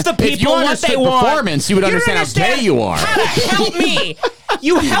 how to give the If you people what understood they want. performance, you would don't understand how gay you are. How to help me.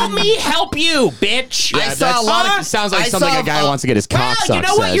 You help me help you, bitch. Yeah, saw a lot of- sounds like I something saw a guy a- wants to get his cock Well, sucked. you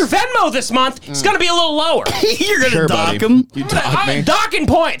know what? says. Your Venmo this month is going to be a little lower. You're gonna Sure, dock buddy. him. You dock me. Docking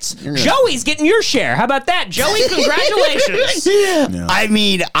points. Joey's getting your share. How about that, Joey? Congratulations. I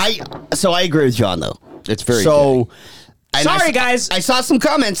mean, I agree with John though. It's very so. Sorry, guys. I saw some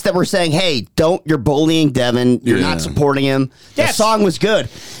comments that were saying, "Hey, you're bullying Devin. You're not supporting him. The song was good."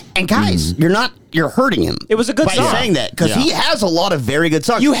 And guys, you're hurting him. It was a good by song. saying that because he has a lot of very good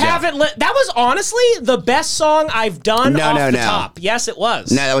songs. You haven't. That was honestly the best song I've done off the top. Yes, it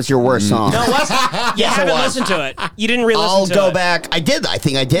was. No, that was your worst song. No, it wasn't. You haven't listened to it. You didn't re-listen to it. I'll go back. I did. I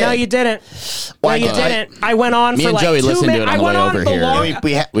think I did. No, you didn't. Why no, you didn't. I went on Me for and like Joey 2 listened to minutes. it on the way over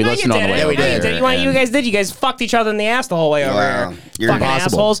here. We listened on the way over here. You guys did. You guys fucked each other in the ass the whole way over here. You're fucking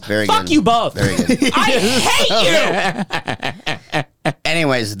impossible. assholes. Very Fuck good. you both. Very good. I hate you.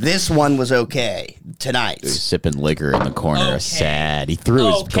 Anyways, this one was okay tonight. He was sipping liquor in the corner, sad. He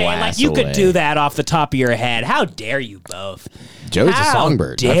threw his glass like you away. could do that off the top of your head. How dare you both? Joey's How a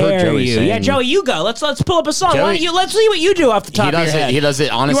songbird. Dare I've heard Joey you? sing. Yeah, Joey, you go. Let's pull up a song. Joey- Why don't you? Let's see what you do off the top of your head. He does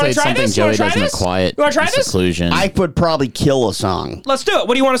it. Honestly, You wanna it's try something this? You wanna Joey try does in a this? quiet You wanna try this? seclusion. I would probably kill a song. Let's do it.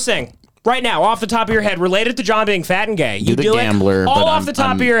 What do you want to sing? Right now, off the top of your head, related to John being fat and gay. You the do gambler, it all but off I'm- the top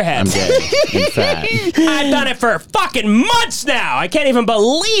I'm- of your head. I'm gay and fat. I've done it for fucking months now. I can't even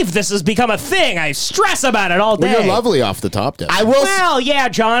believe this has become a thing. I stress about it all day. Well, you're lovely off the top, Devin. I will. Well, yeah,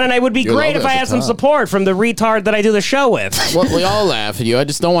 John, and it would be You're great if lovely I at had the some top. support from the retard that I do the show with. Well, we all laugh at you. I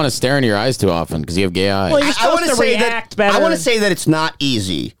just don't want to stare into your eyes too often because you have gay eyes. Well, you're I want supposed to to say react that. better. I want to say that it's not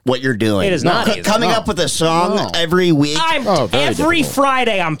easy what you're doing. It is not easy. Coming up with a song every week. Every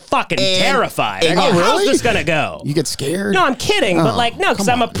Friday, I'm fucking terrified. and- I go, Oh, how's really? this gonna go? You get scared? No, I'm kidding, but Oh, like, no, because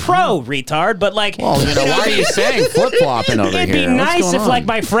I'm a pro retard. But like, Well, why are you saying flip-flopping over it'd here? be What's nice going if on? like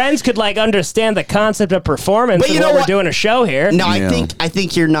my friends could like understand the concept of performance But you and know what we're what? doing a show here. No, I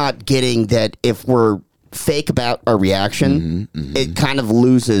think you're not getting that. If we're fake about our reaction, it kind of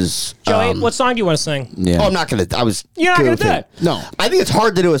loses. Joey, what song do you want to sing? Oh, I'm not gonna. I was. You're not gonna do goofing. it. No. I think it's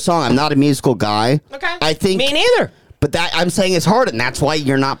hard to do a song. I'm not a musical guy. Okay. I think Me neither. But that I'm saying it's hard, and that's why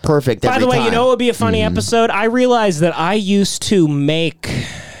you're not perfect. By every the way, time. you know what would be a funny episode? I realized that I used to make.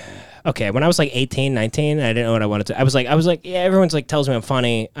 Okay, when I was like 18, 19, I didn't know what I wanted to. I was like, yeah, everyone's like tells me I'm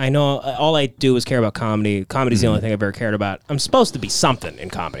funny. I know all I do is care about comedy. Comedy's the only thing I've ever cared about. I'm supposed to be something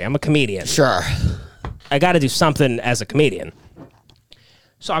in comedy. I'm a comedian. Sure. I got to do something as a comedian.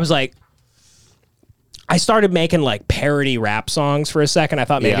 So I was like, I started making like parody rap songs for a second. I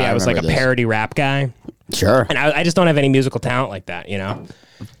thought maybe Yeah, I I was like a remember this. parody rap guy. Sure. And I just don't have any musical talent like that, you know?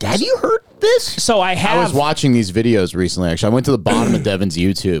 Have you heard this? So I have. I was watching these videos recently. Actually, I went to the bottom of Devin's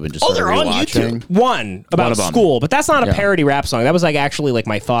YouTube and just started they're on rewatching. YouTube. One about One of 'em. school, but that's not a Yeah. parody rap song. That was like actually like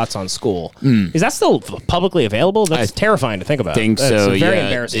my thoughts on school. Is that still publicly available? That's terrifying to think about. think That's so. a very yeah,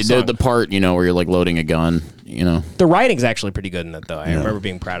 embarrassing the, song. the part where you're like loading a gun. The writing's actually pretty good in it, though. I remember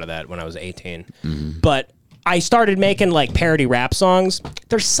being proud of that when I was 18. But I started making like parody rap songs.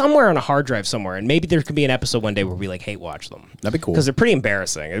 They're somewhere on a hard drive somewhere, and maybe there could be an episode one day where we like hate watch them. That'd be cool. Because they're pretty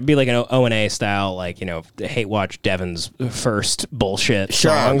embarrassing. It'd be like an O&A style, like, hate watch Devin's first bullshit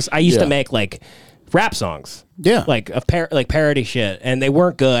songs. I used to make like rap songs. Yeah. Like like parody shit, and they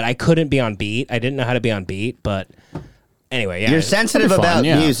weren't good. I couldn't be on beat. I didn't know how to be on beat, but anyway, yeah. You're sensitive about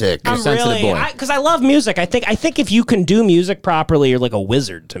music. I'm really, because I love music. I think if you can do music properly, you're like a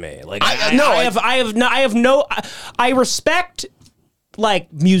wizard to me. Like I respect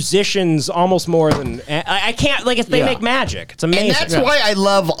like musicians almost more than I can't like if they make magic. It's amazing. And that's why I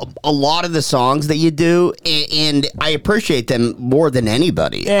love a lot of the songs that you do, and I appreciate them more than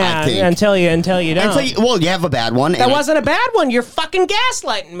anybody. Yeah, I think. until you don't. Well, you have a bad one. That wasn't a bad one. You're fucking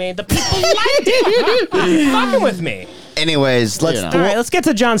gaslighting me. The people liked it. You're fucking with me. Anyways, All right, let's get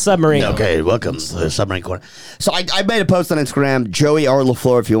to John Submarine. Okay, welcome to the Submarine Corner. So I made a post on Instagram, Joey R.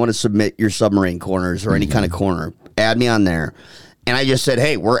 LaFleur, if you want to submit your submarine corners or any kind of corner, add me on there. And I just said,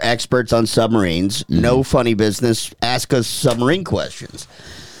 hey, we're experts on submarines. No funny business. Ask us submarine questions.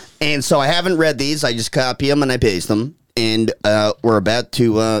 And so I haven't read these. I just copy them and I paste them. And we're about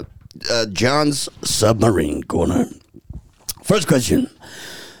to John's Submarine Corner. First question.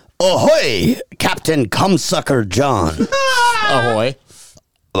 Ahoy, Captain Cumsucker John. Ahoy.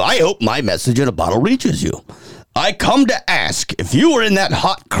 I hope my message in a bottle reaches you. I come to ask if you were in that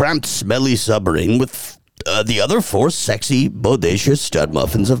hot, cramped, smelly submarine with the other four sexy, bodacious stud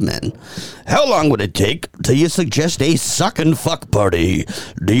muffins of men. How long would it take till you suggest a suck and fuck party?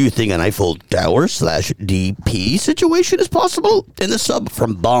 Do you think an Eiffel Tower / DP situation is possible in the sub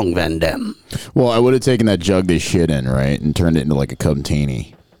from Bong Van Dam? Well, I would have taken that jug they shit in, right, and turned it into like a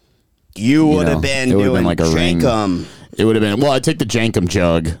cumtini. You would have been it would doing like a ring. Jankum. It would have been. Well, I'd take the Jankum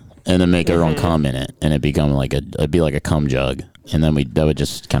jug and then make our own cum in it, and it'd become like it'd be like a cum jug, and then that would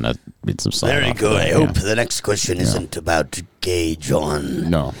just kind of be some salt. Very off good. that, I hope the next question isn't about gay John.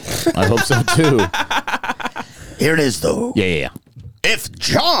 No, I hope so too. Here it is, though. Yeah. If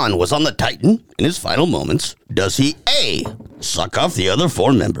John was on the Titan in his final moments, does he A, suck off the other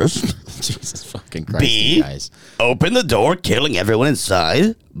 4 members? Jesus fucking Christ, B, you guys. open the door, killing everyone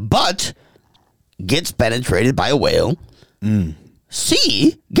inside, but gets penetrated by a whale?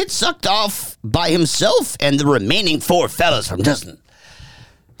 C, gets sucked off by himself and the remaining 4 fellas from Dustin?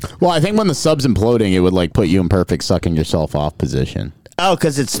 Well, I think when the sub's imploding, it would like put you in perfect sucking yourself off position. Oh,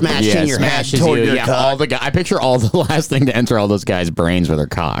 because it's smashing your head smashes toward you. your Yeah, cock. all the I picture all the last thing to enter all those guys' brains were their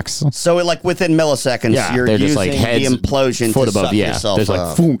cocks. So, like within milliseconds, Yeah, you're they're using just like heads, the implosion foot to above. suck Yeah, yourself there's like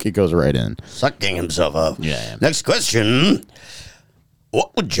up. foonk, it goes right in. Sucking himself up. Yeah. Next question.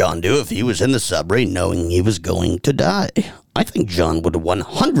 What would John do if he was in the submarine knowing he was going to die? I think John would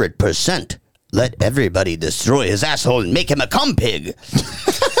 100% let everybody destroy his asshole and make him a cum pig. From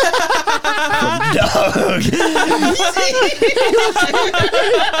Doug.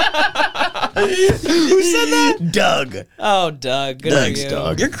 Who said that? Doug. Oh, Doug. Good Thanks, for you.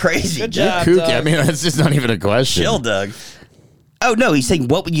 Doug. You're crazy. Good Doug. job, Kooky. Doug. I mean, that's just not even a question. Chill, Doug. Oh, no, he's saying,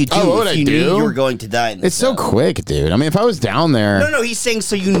 what would you do Oh, what would if I you do? knew you were going to die in the It's so quick, dude. I mean, if I was down there, No, he's saying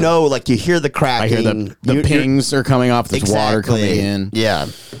so you know, like you hear the I cracking. hear the You're- pings are coming off this water coming Exactly. in. Yeah.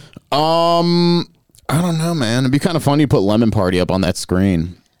 I don't know, man. It'd be kind of funny to put Lemon Party up on that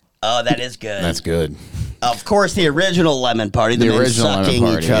screen. Oh, that is good. That's good. Of course, the original Lemon Party, the, The men original sucking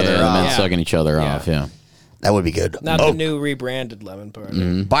Lemon Party. each other yeah, the off. men sucking each other off. Yeah. That would be good. Not Oh, the new rebranded Lemon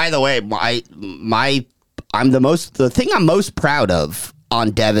Party. by the way, the thing I'm most proud of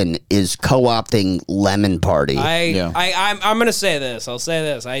on Devin is co-opting Lemon Party. I'm gonna say this. I'll say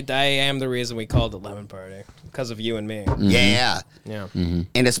this. I am the reason we called it Lemon Party because of you and me. Yeah. Yeah. And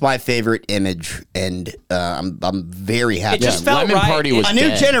it's my favorite image, and I'm very happy. It just felt Lemon right. Party was a new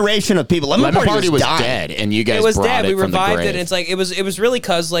dead. generation of people. Lemon, Party was dying. dead, and you guys It was brought dead. it We from the revived it. grave. And it's like it was really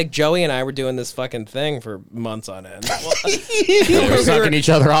because like Joey and I were doing this fucking thing for months on end. They were sucking each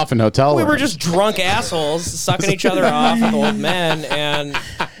other off in hotel We were rooms. just drunk assholes sucking each other off with old men, and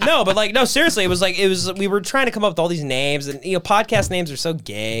no, seriously, we were trying to come up with all these names, and podcast names are so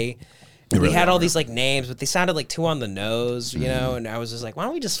gay. And we had all these like names, but they sounded like too on the nose, you know. And I was just like, why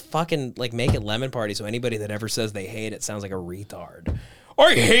don't we just fucking like make it Lemon Party so anybody that ever says they hate it sounds like a retard.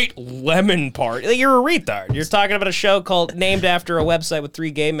 I hate Lemon Party. Like, you're a retard. You're talking about a show named after a website with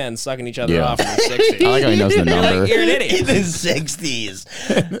 3 gay men sucking each other off in the 60s. I like how he knows the number. You're an idiot. In the 60s.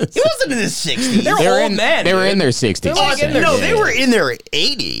 It wasn't in the 60s. They're old men. They were dude. in their 60s. They're like in their No, shit. they were in their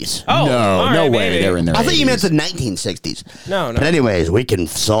 80s. Oh, no, all no right, way. maybe. They were in their I thought you 80s. meant the 1960s. No. But anyways, we can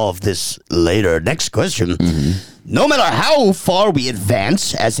solve this later. Next question. Mm-hmm. No matter how far we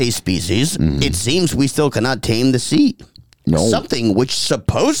advance as a species, it seems we still cannot tame the sea. No. Something which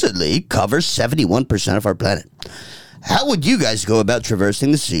supposedly covers 71% of our planet. How would you guys go about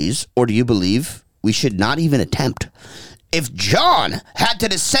traversing the seas, or do you believe we should not even attempt? If John had to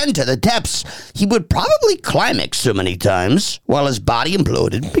descend to the depths, he would probably climax so many times while his body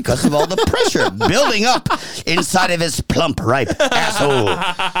imploded because of all the pressure building up inside of his plump, ripe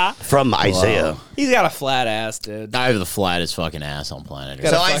asshole. From Isaiah. He's got a flat ass, dude. I have the flattest fucking ass on planet Earth.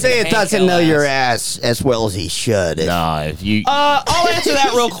 So fucking Isaiah Hank doesn't Hill know ass. your ass as well as he should. Nah, if you I'll answer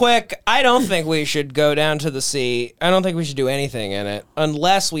that real quick. I don't think we should go down to the sea. I don't think we should do anything in it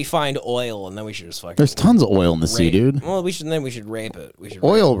unless we find oil, and then we should just fucking. There's tons of oil in the sea, rape. dude. Well, we should rape it. We should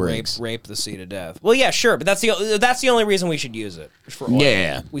Oil rape, rigs. rape the sea to death. Well, yeah, sure, but that's the only reason we should use it. Is for oil.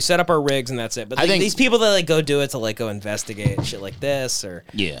 Yeah. We set up our rigs and that's it. But I like, think- these people that like go do it to like go investigate shit like this or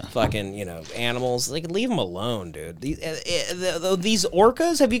Yeah. fucking animals, like leave them alone, dude. These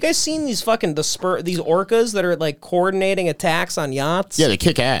orcas. Have you guys seen these fucking these orcas that are like coordinating attacks on yachts? Yeah, they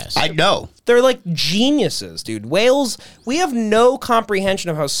kick ass. I know. They're like geniuses, dude. Whales, we have no comprehension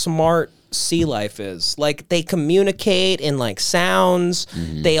of how smart sea life is. Like, they communicate in like sounds.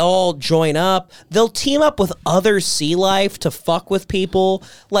 They all join up. They'll team up with other sea life to fuck with people.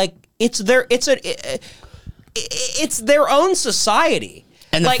 Like, it's their own society.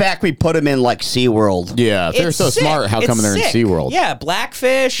 And the Like, fact we put him in like SeaWorld. Yeah, if they're it's so sick. smart, how come It's they're sick. in SeaWorld? Yeah,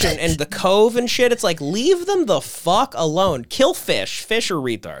 Blackfish and the Cove and shit. It's like, leave them the fuck alone. Kill fish. Fish are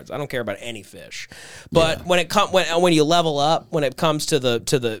retards. I don't care about any fish. But when you level up, when it comes to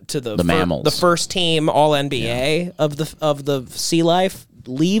the mammals. the first team All NBA of the sea life,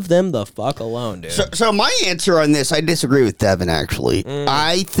 leave them the fuck alone, dude. So my answer on this, I disagree with Devin, actually.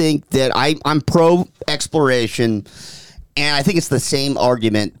 I think that I'm pro exploration, and I think it's the same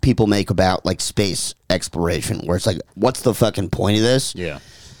argument people make about like space exploration, where it's like, what's the fucking point of this? Yeah.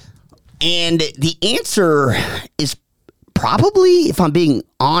 And the answer is probably, if I'm being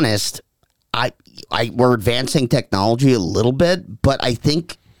honest, we're advancing technology a little bit, but I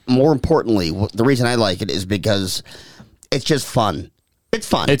think more importantly, the reason I like it is because it's just fun. It's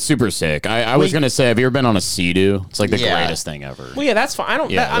fun. It's super sick. I was gonna say, have you ever been on a Sea-Doo? It's like the Yeah. greatest thing ever. Well, yeah, that's fine. I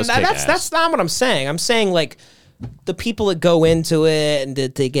don't. Yeah, those kick ass. That's not what I'm saying. I'm saying like the people that go into it and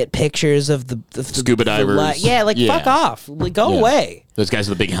they get pictures of the Scuba divers. Fuck off. Like, go Yeah. away. Those guys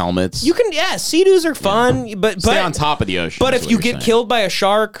with the big helmets. You can, Sea-Doos are fun, but Stay on top of the ocean. But is if what you you're get saying. killed by a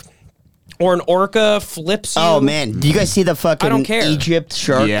shark or an orca flips you, Oh man, do you guys see the fucking I don't care. Egypt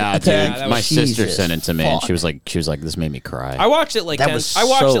shark? Yeah, dude. attack? that My was- sister Jesus sent it to me, and fuck. she was like, "This made me cry." I watched it like That 10. was I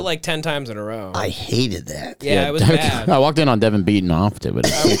watched so- it like 10 times in a row. I hated that. Yeah, it was bad. I walked in on Devin beating off to it, but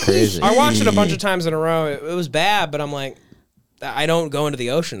it's pretty crazy. I watched it a bunch of times in a row. It was bad, but I'm like, I don't go into the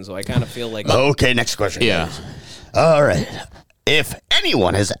ocean, so I kind of feel like Okay, next question. Yeah. guys. All right. If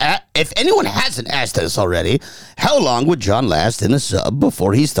anyone hasn't asked us already, how long would John last in a sub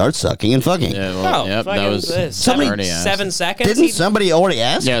before he starts sucking and fucking? Yeah, well, yep, that was Somebody- already asked. 7 seconds. Didn't somebody already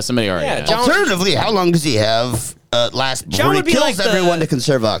ask? Yeah, somebody already Yeah, asked. John- Alternatively, how long does he have last before John he would be kills like the- everyone to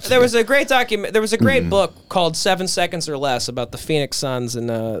conserve oxygen? There was a great document. There was a great book called 7 Seconds or Less about the Phoenix Suns in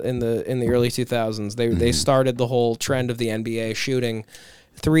the early 2000s. They started the whole trend of the NBA shooting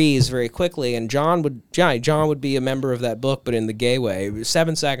threes very quickly, and John would be a member of that book, but in the gay way.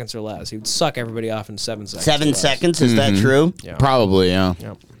 7 seconds or less. He would suck everybody off in 7 seconds. 7 or less. seconds, is that true? Yeah. Probably, yeah.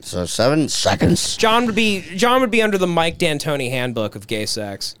 So 7 seconds. John would be under the Mike D'Antoni handbook of gay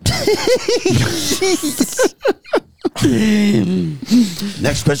sex.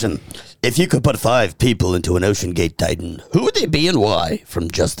 Next question. If you could put 5 people into an Ocean Gate Titan, who would they be and why? From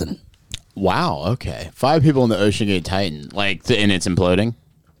Justin. Wow. Okay. 5 people in the Ocean Gate Titan, and it's imploding.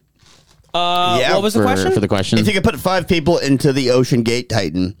 What was the question? For the question, If you could put 5 people into the Ocean Gate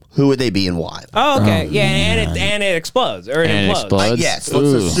Titan, who would they be and why? Oh, okay. And it explodes or it and it implodes. explodes. Yes, let's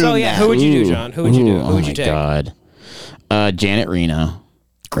Ooh. assume So yeah, that. who would you do, John? Who would you do? Who would you take? God. Janet Reno.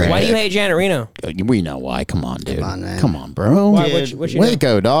 Why do you hate Janet Reno? We know why. Come on, dude. Come on, man. Come on, bro. Why? What you do?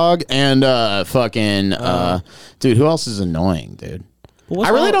 Waco, dog. And dude, who else is annoying, dude? What's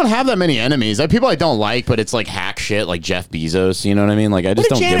I really wrong? don't have that many enemies. People I don't like, but it's like hack shit, like Jeff Bezos. You know what I mean? Like I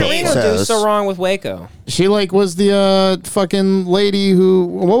just What don't did give Janet a Reno fuck. do so wrong with Waco? She was the fucking lady who.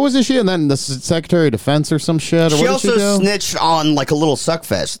 What was it? She and then the Secretary of Defense or some shit. Or She what also did she do? snitched on like a little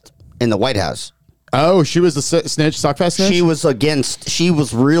suckfest in the White House. Oh, she was the snitch, Suckfest snitch. She was Yeah.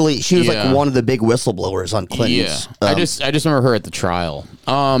 like one of the big whistleblowers on Clinton's. Yeah, I just remember her at the trial.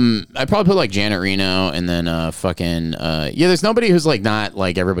 I probably put like Janet Reno and then there's nobody who's like not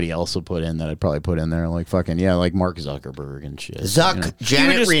like everybody else would put in that I'd probably put in there like like Mark Zuckerberg and shit.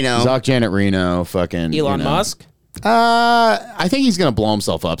 Janet Reno, fucking Elon Musk. I think he's gonna blow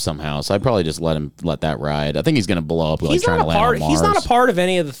himself up somehow, so I'd probably just let that ride. I think he's gonna blow up like He's trying not to a land part. on Mars. He's not a part of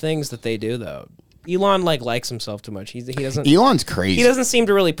any of the things that they do, though. Elon likes himself too much. He doesn't. Elon's crazy. He doesn't seem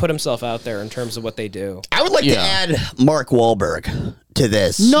to really put himself out there in terms of what they do. I would like to add Mark Wahlberg to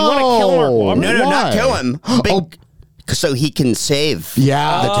this. You wanna kill Mark Wahlberg? No, not Why? kill him. So he can save the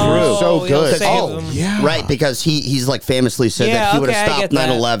Oh, crew. so good. Yeah. Right, because he's like famously said that he would have stopped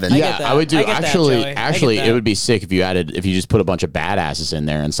 9/11. I would do. I get that, Actually, Joey. I get that. it would be sick if you just put a bunch of badasses in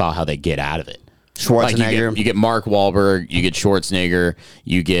there and saw how they get out of it. Like Schwarzenegger. you get Mark Wahlberg, you get Schwarzenegger,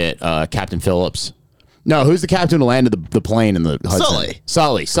 you get Captain Phillips. No, who's the captain who landed the plane in the Hudson?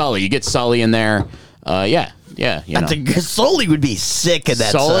 Sully. You get Sully in there. Yeah. You know. I think Sully would be sick in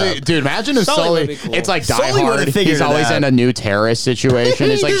that. Sully, sub. dude, imagine if Sully Sully. would be cool. It's like Die Sully would've Hard. figured He's it always out. in a new terrorist situation.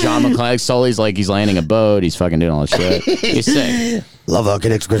 It's like John McClane. Sully's like he's landing a boat. He's fucking doing all this shit. He's sick. Love our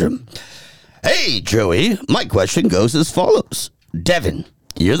next question. Hey, Joey, my question goes as follows. Devin,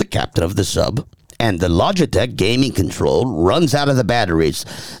 you're the captain of the sub, and the Logitech gaming control runs out of the batteries.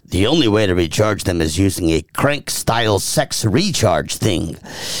 The only way to recharge them is using a crank-style sex recharge thing.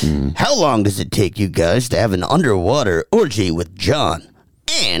 How long does it take you guys to have an underwater orgy with John?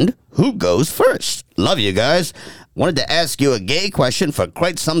 And who goes first? Love you guys. Wanted to ask you a gay question for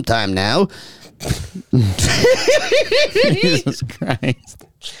quite some time now. Jesus Christ.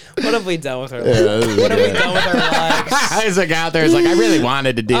 What have we done with our Yeah, lives? What have we done with our lives? Isaac out there is like, I really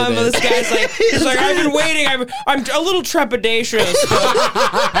wanted to do this. This guy's like, he's like, I've been waiting. I'm a little trepidatious. But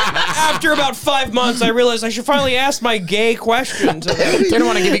after about 5 months, I realized I should finally ask my gay question to them. Didn't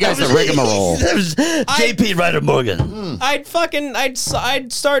want to give you guys the rigmarole. That was JP Ryder Morgan. I'd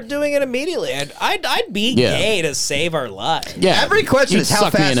start doing it immediately. I'd be Yeah. gay to save our lives. Yeah. Every question You'd is how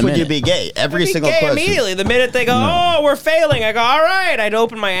suck me in fast a would you minute. be gay? Every I'd be single gay question. immediately. The minute they go, oh, we're failing, I go, all right. I'd open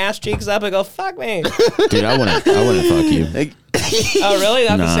open my ass cheeks up and go, fuck me. Dude, I wouldn't fuck you. Oh, really?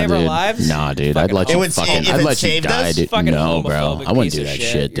 Not to save dude. our lives? Nah, dude. I'd let you fucking. I'd let you die, dude. Fucking No, bro. homophobic I wouldn't piece do of that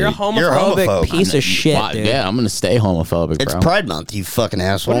shit. shit, dude. You're a homophobic piece of shit, dude. Yeah, I'm gonna stay homophobic, bro. It's Pride Month, you fucking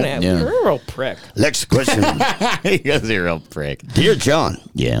asshole. What an You're a real prick. Next question. You're a real prick. Dear John.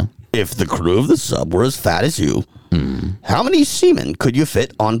 Yeah. If the crew of the sub were as fat as you, how many semen could you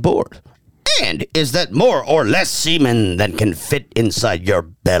fit on board? And is that more or less semen than can fit inside your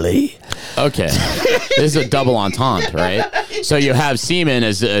belly? Okay. This is a double entendre, right? So you have semen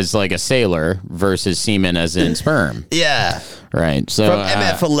as like a sailor versus semen as in sperm. Yeah. Right. So From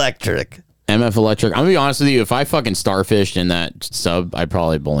MF Electric. MF Electric. I'm gonna be honest with you. If I fucking starfished in that sub, I'd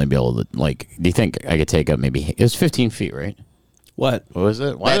probably only be able to, like, do you think I could take up maybe, it was 15 feet, right? What was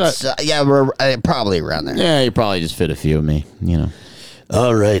it? Yeah, we're probably around there. Yeah, you probably just fit a few of me, you know.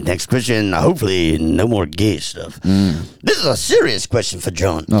 All right, next question. Hopefully, no more gay stuff. This is a serious question for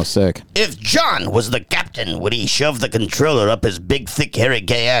John. Oh, sick. If John was the captain, would he shove the controller up his big, thick, hairy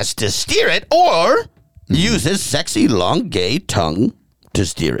gay ass to steer it, or use his sexy, long, gay tongue to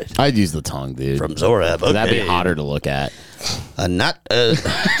steer it? I'd use the tongue, dude. From Zorab. Okay. That'd be hotter to look at.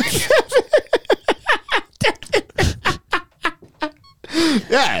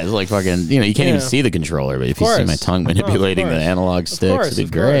 Yeah, it's like fucking, you know, you can't even see the controller, but if you see my tongue manipulating the analog sticks, it'd be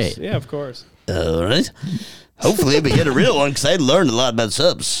great. Yeah, of course. All right. Hopefully we get a real one, because I learned a lot about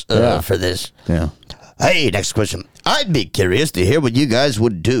subs for this. Yeah. Hey, next question. I'd be curious to hear what you guys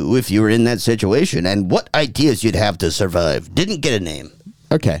would do if you were in that situation, and what ideas you'd have to survive. Didn't get a name.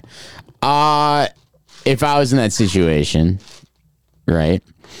 Okay. If I was in that situation, right?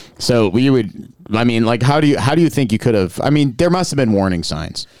 So we would, I mean, like, how do you think you could have, I mean, there must have been warning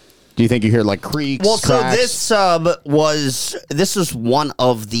signs. Do you think you hear like creaks? Well, so cracks? this sub this is one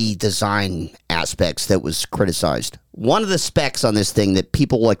of the design aspects that was criticized. One of the specs on this thing that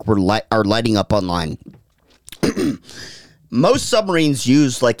people like are lighting up online. Most submarines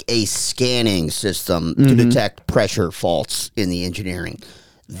use like a scanning system to detect pressure faults in the engineering.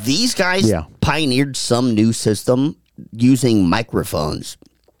 These guys pioneered some new system using microphones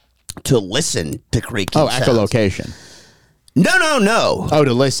to listen to creaking sounds. Echolocation. No. Oh,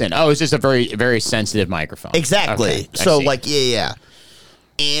 to listen. Oh, it's just a very, very sensitive microphone. Exactly. Okay, So, like, yeah.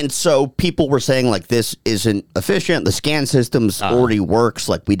 And so people were saying, like, this isn't efficient. The scan systems already works.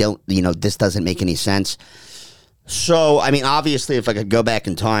 Like, we don't, this doesn't make any sense. So, I mean, obviously, if I could go back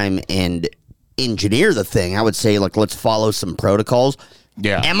in time and engineer the thing, I would say, like, let's follow some protocols.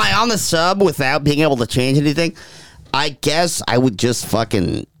 Yeah. Am I on the sub without being able to change anything? I guess I would just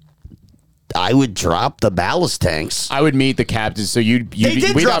I would drop the ballast tanks. I would meet the captain. So they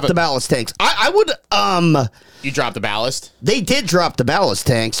did drop the ballast tanks. I would You dropped the ballast? They did drop the ballast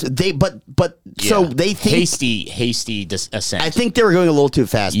tanks. So they think hasty ascent. I think they were going a little too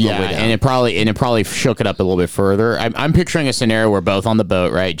fast. Yeah, and it probably shook it up a little bit further. I'm picturing a scenario where both on the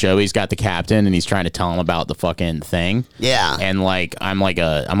boat, right? Joey's got the captain and he's trying to tell him about the fucking thing. Yeah. And like I'm like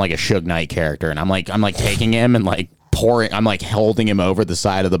a Suge Knight character, and I'm like taking him and like pouring, I'm like holding him over the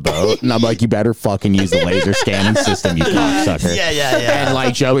side of the boat, and I'm like, you better fucking use the laser scanning system, you cocksucker. Yeah. And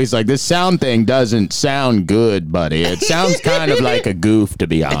like Joey's like, this sound thing doesn't sound good, buddy. It sounds kind of like a goof, to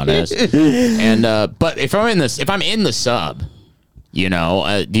be honest. And but if I'm in the sub, do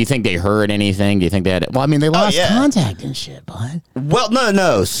you think they heard anything? Do you think they had? Well, I mean, they lost contact and shit, bud. Well,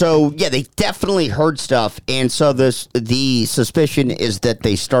 no. So yeah, they definitely heard stuff, and so the suspicion is that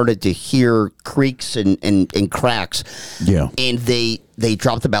they started to hear creaks and cracks. Yeah, and they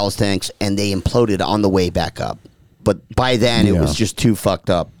dropped the ballast tanks and they imploded on the way back up. But by then it was just too fucked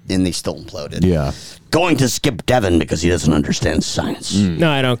up, and they still imploded. Yeah. Going to skip Devin because he doesn't understand science. No,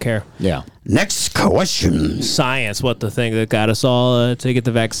 I don't care. Yeah. Next question. Science, what the thing that got us all to get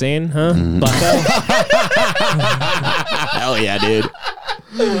the vaccine, huh? Hell yeah, dude.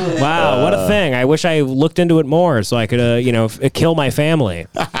 Wow, what a thing. I wish I looked into it more so I could, kill my family.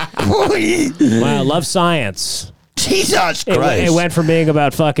 Wow, love science. Jesus Christ. It went from being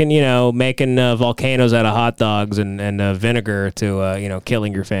about fucking, making volcanoes out of hot dogs and vinegar to,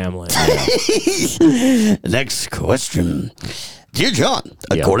 killing your family. Next question. Dear John,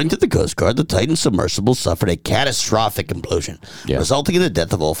 according to the Coast Guard, the Titan submersible suffered a catastrophic implosion, resulting in the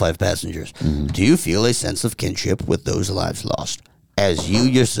death of all 5 passengers. Do you feel a sense of kinship with those lives lost, as you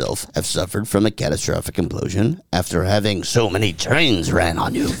yourself have suffered from a catastrophic implosion after having so many trains ran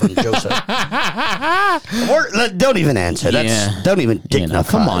on you from Joseph? Don't even answer. Don't even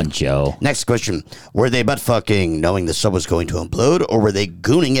dignify. Come on, Joe. Next question. Were they butt fucking knowing the sub was going to implode, or were they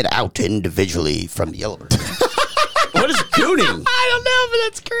gooning it out individually from Yellowbird? What is gooning? I don't know,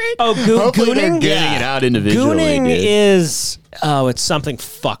 That's great. Oh, Hopefully they're gooning? getting it out individually. Gooning dude. is it's something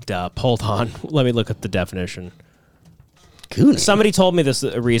fucked up. Hold on, let me look at the definition. Gooning. Somebody told me this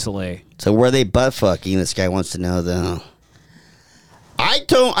recently. So were they butt fucking? This guy wants to know though. I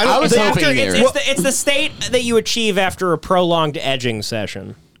don't. It's the state that you achieve after a prolonged edging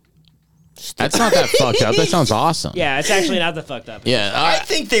session. That's not that fucked up. That sounds awesome. Yeah, it's actually not that fucked up. Yeah, I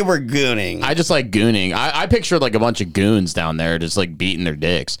think they were gooning. I just like gooning. I pictured like a bunch of goons down there just like beating their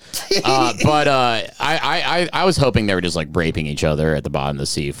dicks. But I was hoping they were just like raping each other at the bottom of the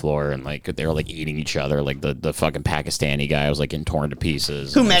sea floor and like they were like eating each other. Like the fucking Pakistani guy was like getting torn to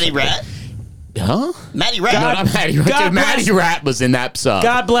pieces. Who, Matty Rat? Huh? Matty Rat. No, not Matty Rat. God Matty bless- Rat was in that sub.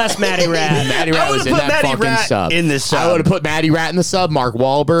 God bless Matty Rat. Matty Rat was in that fucking sub. in this sub. I would have put Matty Rat in the sub. Mark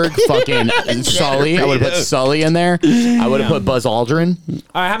Wahlberg, fucking Sully. I would have put Sully in there. I would have put Buzz Aldrin.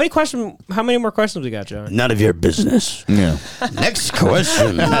 All right, how many more questions we got, John? None of your business. Yeah. Next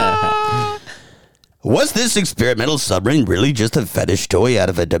question. Was this experimental submarine really just a fetish toy out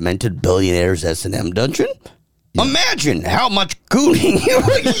of a demented billionaire's S&M dungeon? Yeah. Imagine how much gooning you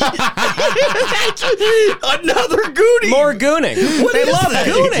would get. Another gooning. More gooning. They love that?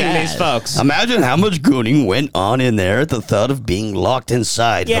 gooning, these folks. Imagine how much gooning went on in there at the thought of being locked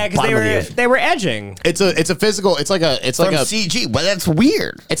inside. Yeah, the because bottom they were edging. It's a physical. It's like a. It's from like a CG. Well, that's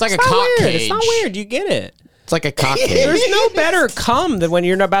weird. It's like It's a not cock weird. cage. It's not weird. You get it. It's like a cock cage. There's no better cum than when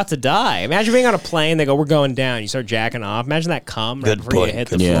you're about to die. Imagine being on a plane. They go, "We're going down." You start jacking off. Imagine that cum right Good before point. you hit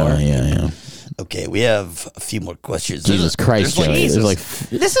the Good floor. Yeah. Okay, we have a few more questions. Jesus Christ, There's Joey. There's like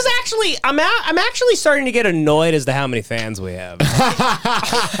This is actually I'm actually starting to get annoyed as to how many fans we have.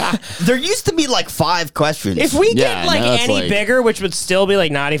 there used to be like 5 questions. If we Yeah, get like no, it's any like- bigger, which would still be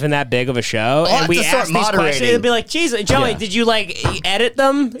like not even that big of a show, I'll and we have to start ask these questions, moderating. it'd be like, Jesus, Joey, Yeah. did you like edit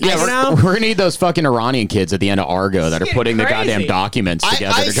them? Yeah, You know? we're gonna need those fucking Iranian kids at the end of Argo that are It's putting the crazy. goddamn documents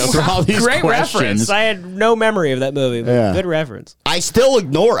together I to go through all these Great questions. reference. I had no memory of that movie. But Yeah. Good reference. I still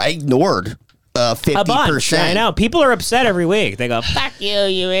ignored 50%. A bunch. I know. People are upset every week. They go, "Fuck you,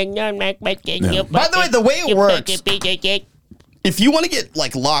 you ignorant." By the way, the way it works, if you want to get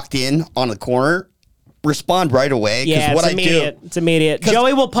like locked in on the corner, respond right away. Yeah, what it's immediate. It's immediate.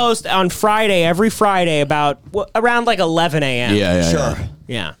 Joey will post on Friday, every Friday, about around like 11 a.m. Sure.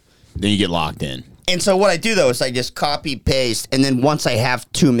 Yeah. Then you get locked in. And so what I do though is I just copy paste, and then once I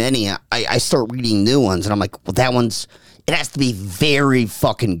have too many, I start reading new ones, and I'm like, well, that one's. It has to be very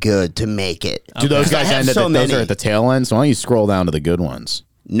fucking good to make it. Do those guys I have end at so those many. are at the tail end? So why don't you scroll down to the good ones?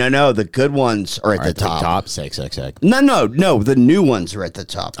 No, the good ones are at the top. Sick. No, the new ones are at the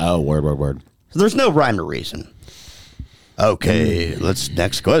top. Oh, word. So there's no rhyme or reason. Okay,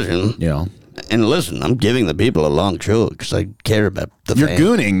 next question. Yeah. And listen, I'm giving the people a long show because I care about the You're fans.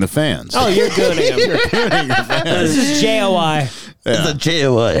 gooning the fans. Oh, you're gooning them. You're gooning the fans. This is JOI. It's a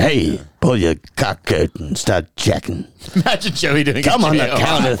JOI. Hey, pull your cock out and start checking. Imagine Joey doing Come a on the JOI.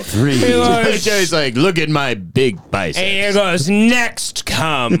 count of 3. Joey's like, look at my big biceps. And here goes next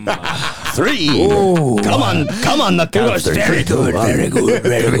cum. 3. Ooh. Come on the count of 3. very good, very good,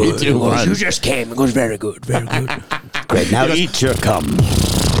 very good. 2, 1. You just came. It goes very good, very good. Great, now eat your cum.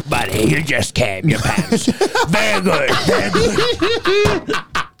 Buddy, you just came. Your pants. Very good, very good.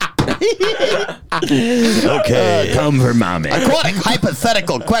 Okay. Come for mommy. Aquatic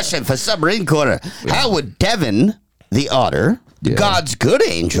hypothetical question for Submarine Corner. How would Devin, the otter, God's good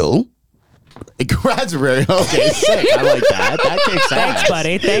angel... God's very okay. Sick. I like that. That kicks Thanks, ass.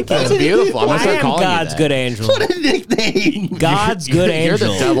 buddy. Thank you. That's beautiful. I'm gonna I start am calling God's you that. good angel. What a nickname. God's good You're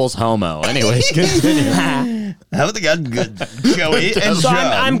angel. the devil's homo. Anyways, continue. How would the God good Joey and So John?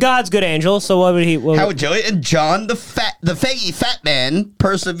 I'm God's good angel. So what would he? How would Joey and John, the faggy fat man,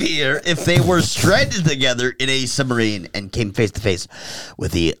 persevere if they were stranded together in a submarine and came face to face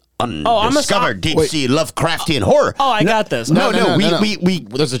with the undiscovered deep sea Lovecraftian horror? Oh, I got this. No. We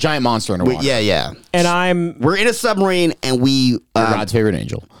There's a giant monster underwater. yeah. And we're in a submarine and we You're God's favorite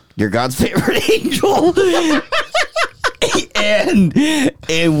angel. You're God's favorite angel. and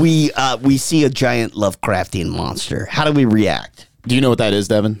we see a giant Lovecraftian monster. How do we react? Do you know what that is,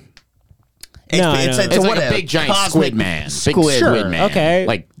 Devin? No, I It's know. like a big giant squid man. Big squid man. Okay.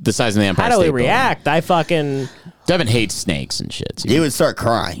 Like the size of the Empire How do we State Building. react? I fucking. Devin hates snakes and shit. So You would start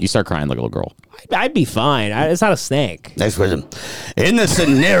crying. You start crying like a little girl. I'd be fine. It's not a snake. Next question. In the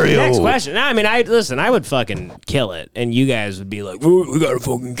scenario. Next question. No, I mean, I would fucking kill it, and you guys would be like, "We gotta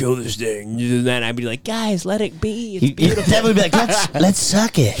fucking kill this thing." And then I'd be like, "Guys, let it be. It's beautiful." Devin would be like, let's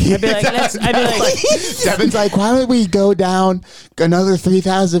suck it. I'd be like, Devin's like, why don't we go down another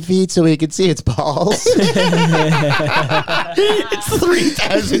 3,000 feet so we can see its balls? It's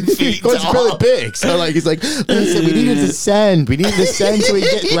 3,000 feet It's tall. really big. So like, he's like, listen, we need to descend. We need to descend so we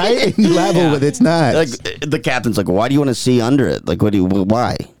get right in level with its nuts. Like the captain's like, why do you want to see under it? Like,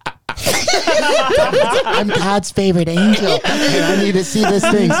 why? I'm God's favorite angel, and I need to see this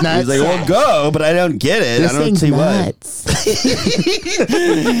thing's nuts. He's like, well, go, but I don't get it. This I don't thing's see nuts.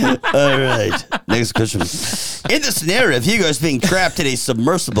 why. All right. Next question. In the scenario of you guys being trapped in a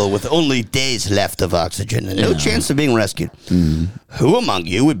submersible with only days left of oxygen and no chance of being rescued, who among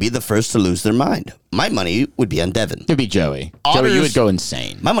you would be the first to lose their mind? My money would be on Devin. It'd be Joey. Otters, Joey, you would go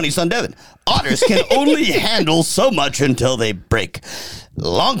insane. My money's on Devin. Otters can only handle so much until they break.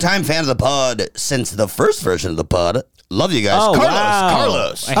 Longtime fan of the pod since the first version of the pod. Love you guys. Oh, Carlos. wow.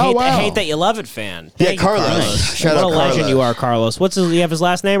 Carlos. I hate that you love it, fan. Yeah, Thank you, Carlos. Shout what out a legend Carlos. you are, Carlos. Do you have his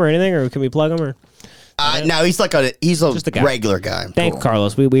last name or anything, or can we plug him? Or No, he's like he's a guy. regular guy. Thank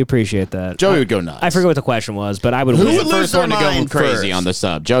Carlos. We appreciate that. Joey would go nuts. I forget what the question was, but I would. Who win. was the first one to go crazy on the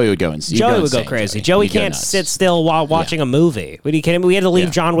sub? Joey would go insane. Joey would go crazy. Joey can't sit still while watching a movie. What are you kidding me? We had to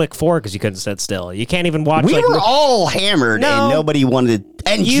leave John Wick 4 because you couldn't sit still. You can't even watch. We like, were all hammered and nobody wanted.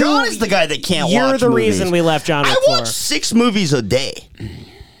 And John is the guy that can't watch. You're the movies. reason we left John Wick 4. I watch 6 movies a day.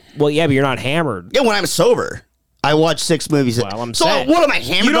 Well, yeah, but you're not hammered. Yeah, when I'm sober, I watch 6 movies. Well, I'm so saying. what am I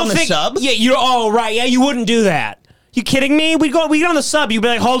hammered You don't on the think- sub? Yeah, you. Oh, right. Yeah, you wouldn't do that. You kidding me? We get on the sub. You'd be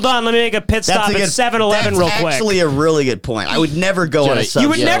like, hold on, let me make a pit stop at 7-Eleven real quick. That's actually a really good point. I would never go on a sub. You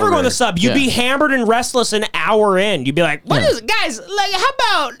would never go on the sub. You'd be hammered and restless an hour in. You'd be like, "What is it, guys? Like, how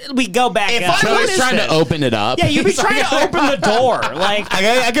about we go back?" If up? I What was is trying this? to open it up. Yeah, you'd be trying to open the door. Like,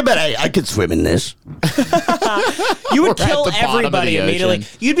 I could bet I could swim in this. you would We're at kill the bottom of everybody the immediately.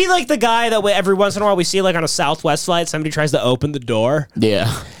 ocean. You'd be like the guy that every once in a while we see, like on a Southwest flight, somebody tries to open the door.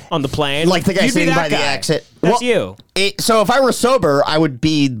 Yeah. On the plane, Like the guy You'd be sitting that by the guy. exit. That's Well, you. So if I were sober, I would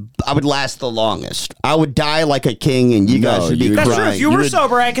last the longest. I would die like a king, and you guys would be That's crying. true. If you were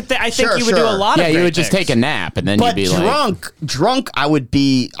sober, I think Sure, you would do a sure. lot of. Yeah, you great would just things. take a nap and then But you'd be like, drunk, I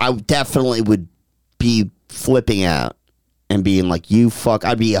definitely would be flipping out and being like, "You fuck!"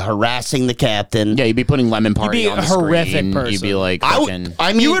 I'd be harassing the captain. yeah, you'd be putting lemon party You'd be on a the horrific screen. person. You'd be like, I fucking.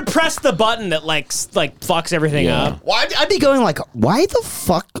 mean, You would press the button that like fucks everything up. Well, I'd be going like, "Why the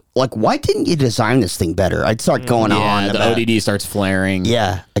fuck? Like, why didn't you design this thing better?" I'd start going on. yeah, the about- ODD starts flaring.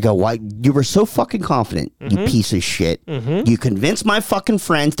 Yeah, I go, "Why? You were so fucking confident, you piece of shit. You convinced my fucking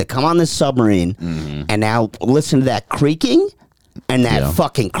friends to come on this submarine, and now listen to that creaking and that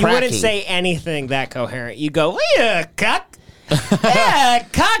fucking You cracking." wouldn't say anything that coherent. You go, "Yeah, cuck." Yeah,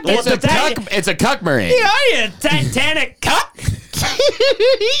 cuck. It's a cuck. It's a cuck marine. Yeah, are you Titanic cuck?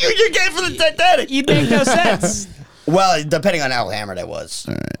 You're gay for the Titanic. You'd make no sense. Well, depending on how hammered I was,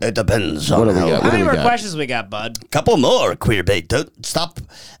 it depends on how. How many more questions we got, bud? Couple more, queer bait. Don't stop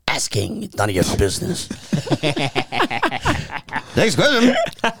asking. It's none of your business. Next question.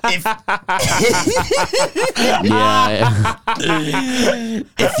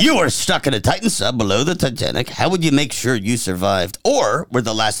 If you were stuck in a Titan sub below the Titanic, how would you make sure you survived or were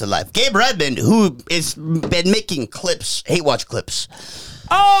the last alive? Gabe Redmond, who has been making clips, hate watch clips.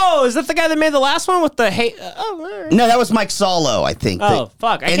 Oh, is that the guy that made the last one with the hate? Oh, all right. No, that was Mike Solo, I think. Oh,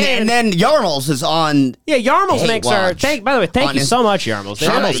 fuck. I And, can't and then Yarmul's is on. Yeah, Yarmul's Hate makes our. Watch. By the way, thank On you his- so much, Yarmul's. They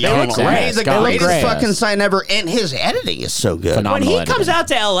look Yarmul's great. is the They look greatest great. fucking sign ever, and his editing is so good. When he comes out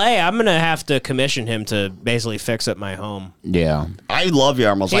to LA, I'm gonna have to commission him to basically fix up my home. Yeah. I love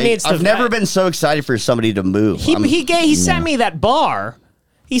Yarmul's. He needs to- I've never been so excited for somebody to move. He sent me that bar.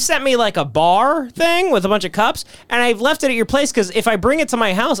 He sent me like a bar thing with a bunch of cups, and I've left it at your place because if I bring it to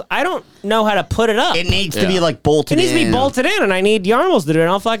my house, I don't know how to put it up. It needs to be like bolted It needs to be in. bolted in, and I need Yarmul's to do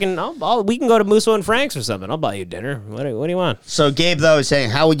it. We can go to Musso and Frank's or something. I'll buy you dinner. What do you want? So Gabe though is saying,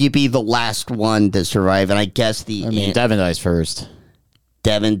 how would you be the last one to survive? And I guess Devin dies first.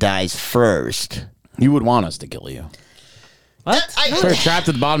 Devin dies first. You would want us to kill you. What? We're trapped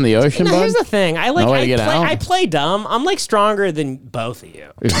at the bottom of the ocean, No, bud? here's the thing. No way to get out? I play dumb. I'm like stronger than both of you.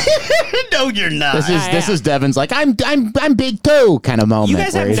 No, you're not. This is Devin's like I'm big too kind of moment. You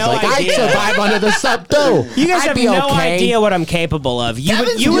guys where have he's no like, idea. I'd survive under the sub too. You guys I'd have be no okay. idea what I'm capable of. You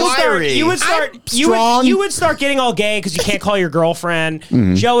would start getting all gay because you can't call your girlfriend.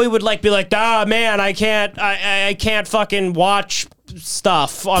 Mm-hmm. Joey would be like, man, I can't fucking watch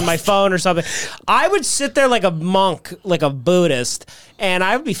stuff on my phone or something. I would sit there like a monk, like a Buddhist, and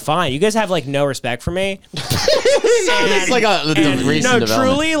I would be fine. You guys have like no respect for me. It's like no,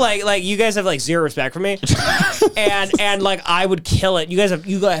 truly, like you guys have like zero respect for me, and like I would kill it. You guys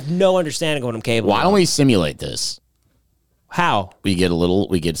have no understanding of what I'm capable. Why don't we simulate this? How? We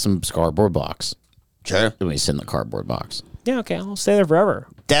get some cardboard box. Sure. Then we sit in the cardboard box. Yeah, okay, I'll stay there forever.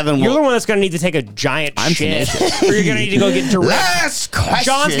 Devin, you're the one that's going to need to take a giant shit. Or you're going to need to go get Doritos. Last question.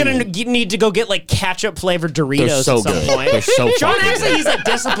 John's going to need to go get like ketchup flavored Doritos so at some good. point. They're so John fucking actually, he's like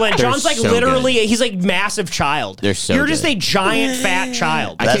disciplined. They're John's like so literally, he's like massive child. They're so You're just good. a giant fat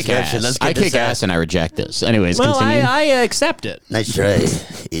child. I kick ass. I kick ass and I reject this. Anyways, Well, continue. I accept it. Nice try.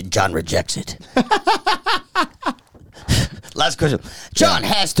 John rejects it. Last question. John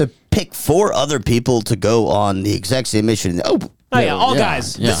has to pick 4 other people to go on the exact same mission. Oh yeah, all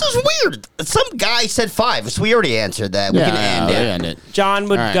guys. This is weird. Some guy said 5, so we already answered that. We can end it. John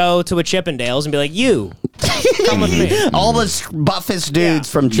would go to a Chippendales and be like, "You come with me." All the buffest dudes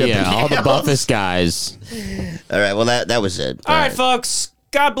from Chippendales. Yeah, all the buffest guys. All right, well, that was it. All right, folks.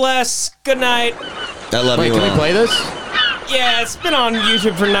 God bless. Good night. I love you. Can we all. play this? Yeah, it's been on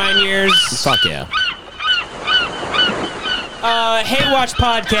YouTube for 9 years. Fuck yeah. Hate Watch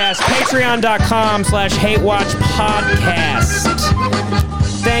Podcast, patreon.com/Hate Watch Podcast.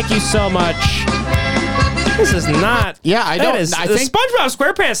 Thank you so much. This is not. Yeah, I don't. I the think SpongeBob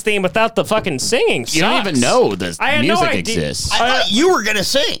SquarePants theme without the fucking singing. you don't even know this I had music no idea. exists. I thought you were going to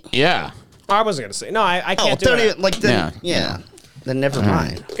sing. Yeah. I wasn't gonna sing. No, I can't do don't it. even, like, then, yeah. Then never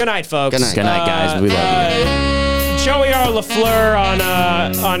mind. Good night, folks. Good night. Good night, guys. We love you. Joey R.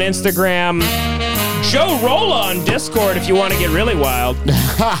 LaFleur on Instagram. Joe Rolla on Discord if you want to get really wild.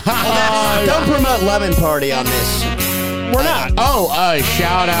 Don't promote Lemon Party on this. We're not. Oh,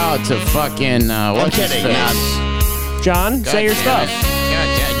 shout out to fucking what's his kidding. face? John, say your stuff.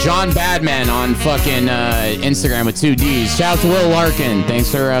 John Badman on fucking Instagram with 2 Ds. Shout out to Will Larkin. Thanks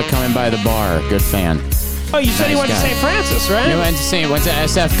for coming by the bar. Good fan. Oh, you said he went to St. Francis, right? He went to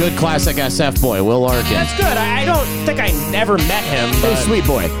SF. Good classic SF boy, Will Larkin. That's good. I don't think I never met him. He's But a sweet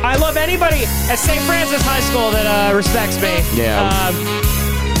boy. I love anybody at St. Francis High School that respects me. Yeah.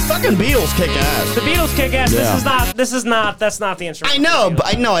 Fucking Beatles kick ass. The Beatles kick ass. Yeah. That's not the instrument. I know.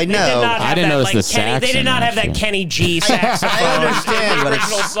 I know. They did not have I didn't that, notice like, the Kenny, sax They did in not that have that shit. Kenny G saxophone. I understand, in the but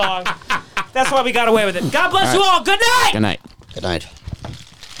original song. That's why we got away with it. God bless you all. Good night. Good night. Good night.